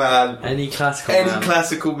classical man. Any classical Any man.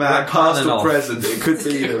 classical man, past or Rachmaninoff. present. It could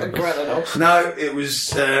be them. No, it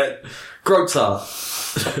was... Grotzart.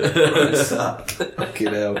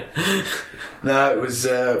 fucking hell. No, it was...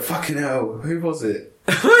 fucking hell. Who was it?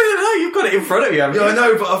 No, you've got it in front of you, haven't Yeah, you? I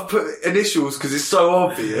know, but I've put initials because it's so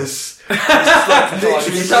obvious. It's like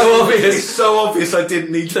literally It's so obvious. It's so obvious I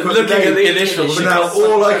didn't need to put Looking the name. at the initials. But now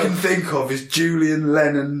all I can think of is Julian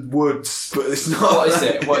Lennon Woods, but it's not. What is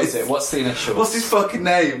it? What is it? What's the initial? What's his fucking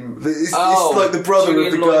name? It's Oh, like the brother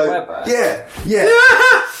Julian of the Lloyd guy. Webber?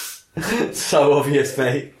 Yeah. So obvious,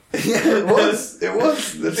 mate. Yeah, it was. It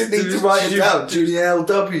was. I didn't need to write it down. Julian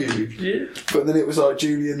L.W. Yeah. But then it was like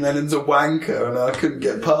Julian Lennon's a wanker, and I couldn't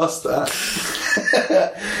get past that.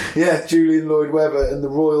 Yeah, Julian Lloyd Webber and the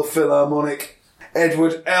Royal Philharmonic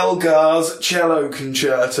Edward Elgar's cello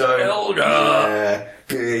concerto. Elgar. Yeah,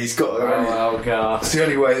 he's got. Oh, God. It's the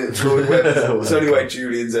only way that Lloyd Webber. It's the only way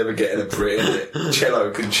Julian's ever getting a Brit, isn't it?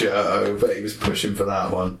 Cello concerto, but he was pushing for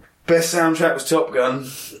that one. Best soundtrack was Top Gun.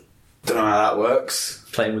 Don't know how that works.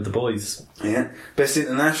 Playing with the boys. Yeah. Best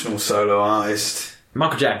international solo artist.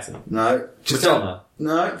 Michael Jackson. No. Madonna.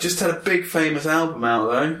 Just had a big famous album out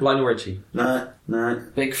though. Lionel Richie. No.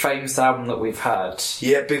 Big famous album that we've had.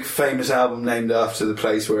 Yeah, big famous album named after the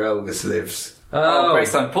place where Elvis lives. Oh,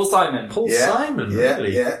 Grace Simon. Paul Simon. Paul Yeah. Simon, Yeah,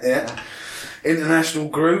 really? yeah. International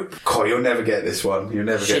group. Oh, you'll never get this one. You'll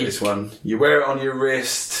never get Chic. this one. You wear it on your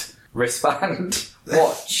wrist. Wristband.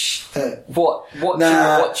 Watch.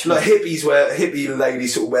 Nah, Watch. like hippie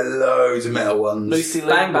ladies sort of wear loads of metal ones. Lucy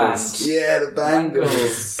Lynn Bangles. Band. Yeah, the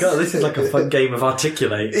bangles. God, this is like a fun game of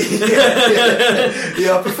Articulate.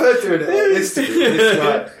 Yeah, I prefer doing it like this to you. It's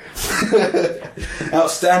like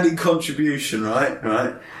outstanding contribution, right.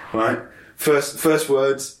 First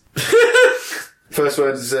words. First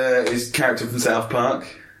words is character from South Park.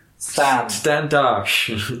 Stan. Stan Dash.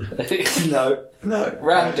 No.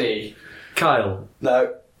 Randy. Kyle.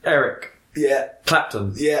 No. Eric. Yeah.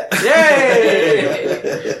 Clapton. Yeah.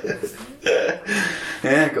 Yay!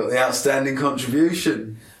 Yeah, got the outstanding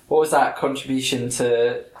contribution. What was that contribution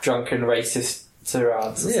to drunken racist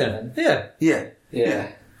tirades? or Yeah. something? Yeah. Yeah.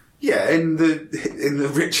 Yeah, in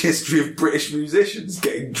the rich history of British musicians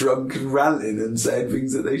getting drunk and ranting and saying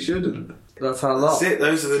things that they shouldn't. That's our lot. That's it,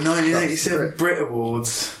 those are the 1987 Brit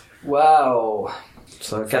Awards. Wow.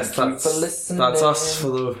 So I guess Thank you that's, for listening. that's us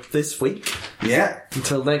for this week. Yeah.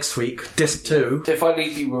 Until next week, Disc 2. If I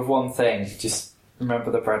leave you with one thing, just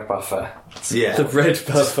remember the bread buffer. Yeah. The red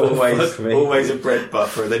buffer. always, fuck me. always a bread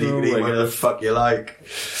buffer, then you Oh can eat my whatever the God. fuck you like.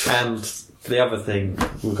 And the other thing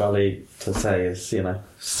we've got to say is,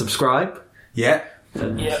 subscribe. Yeah.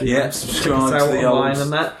 And Yeah. Yeah, check us subscribe out to the online old...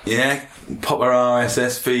 and that. Yeah, pop our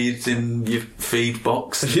RSS feeds in your feed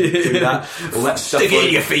box. Do that. All that stuff. Stick it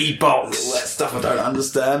in your feed box. All that stuff I don't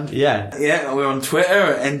understand. Yeah. Yeah, we're on Twitter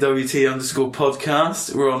at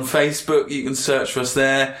NWT_podcast. We're on Facebook. You can search for us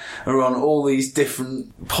there. We're on all these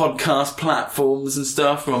different podcast platforms and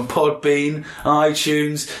stuff. We're on Podbean,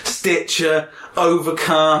 iTunes, Stitcher,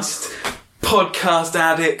 Overcast, Podcast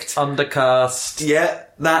Addict. Undercast. Yeah,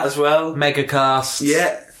 that as well. Megacast.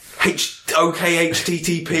 Yeah. OK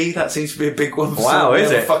HTTP, that seems to be a big one. For Wow, someone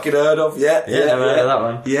is never it? fucking heard of? Yeah, never heard of that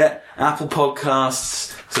one. Yeah, Apple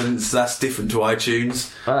Podcasts, so that's different to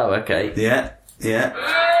iTunes. Oh, okay. Yeah.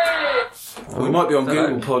 We might be on dunno.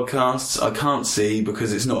 Google Podcasts. I can't see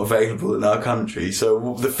because it's not available in our country.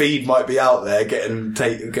 So the feed might be out there getting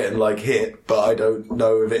like hit, but I don't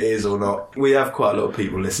know if it is or not. We have quite a lot of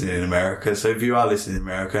people listening in America. So if you are listening in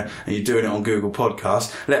America and you're doing it on Google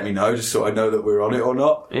Podcasts, let me know just so I know that we're on it or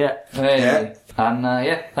not. Yeah. Hey. Yeah.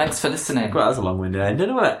 And thanks for listening. Well, that was a long-winded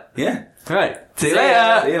ending, wasn't it? Yeah. Right. See you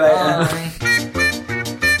later. See you later. Bye.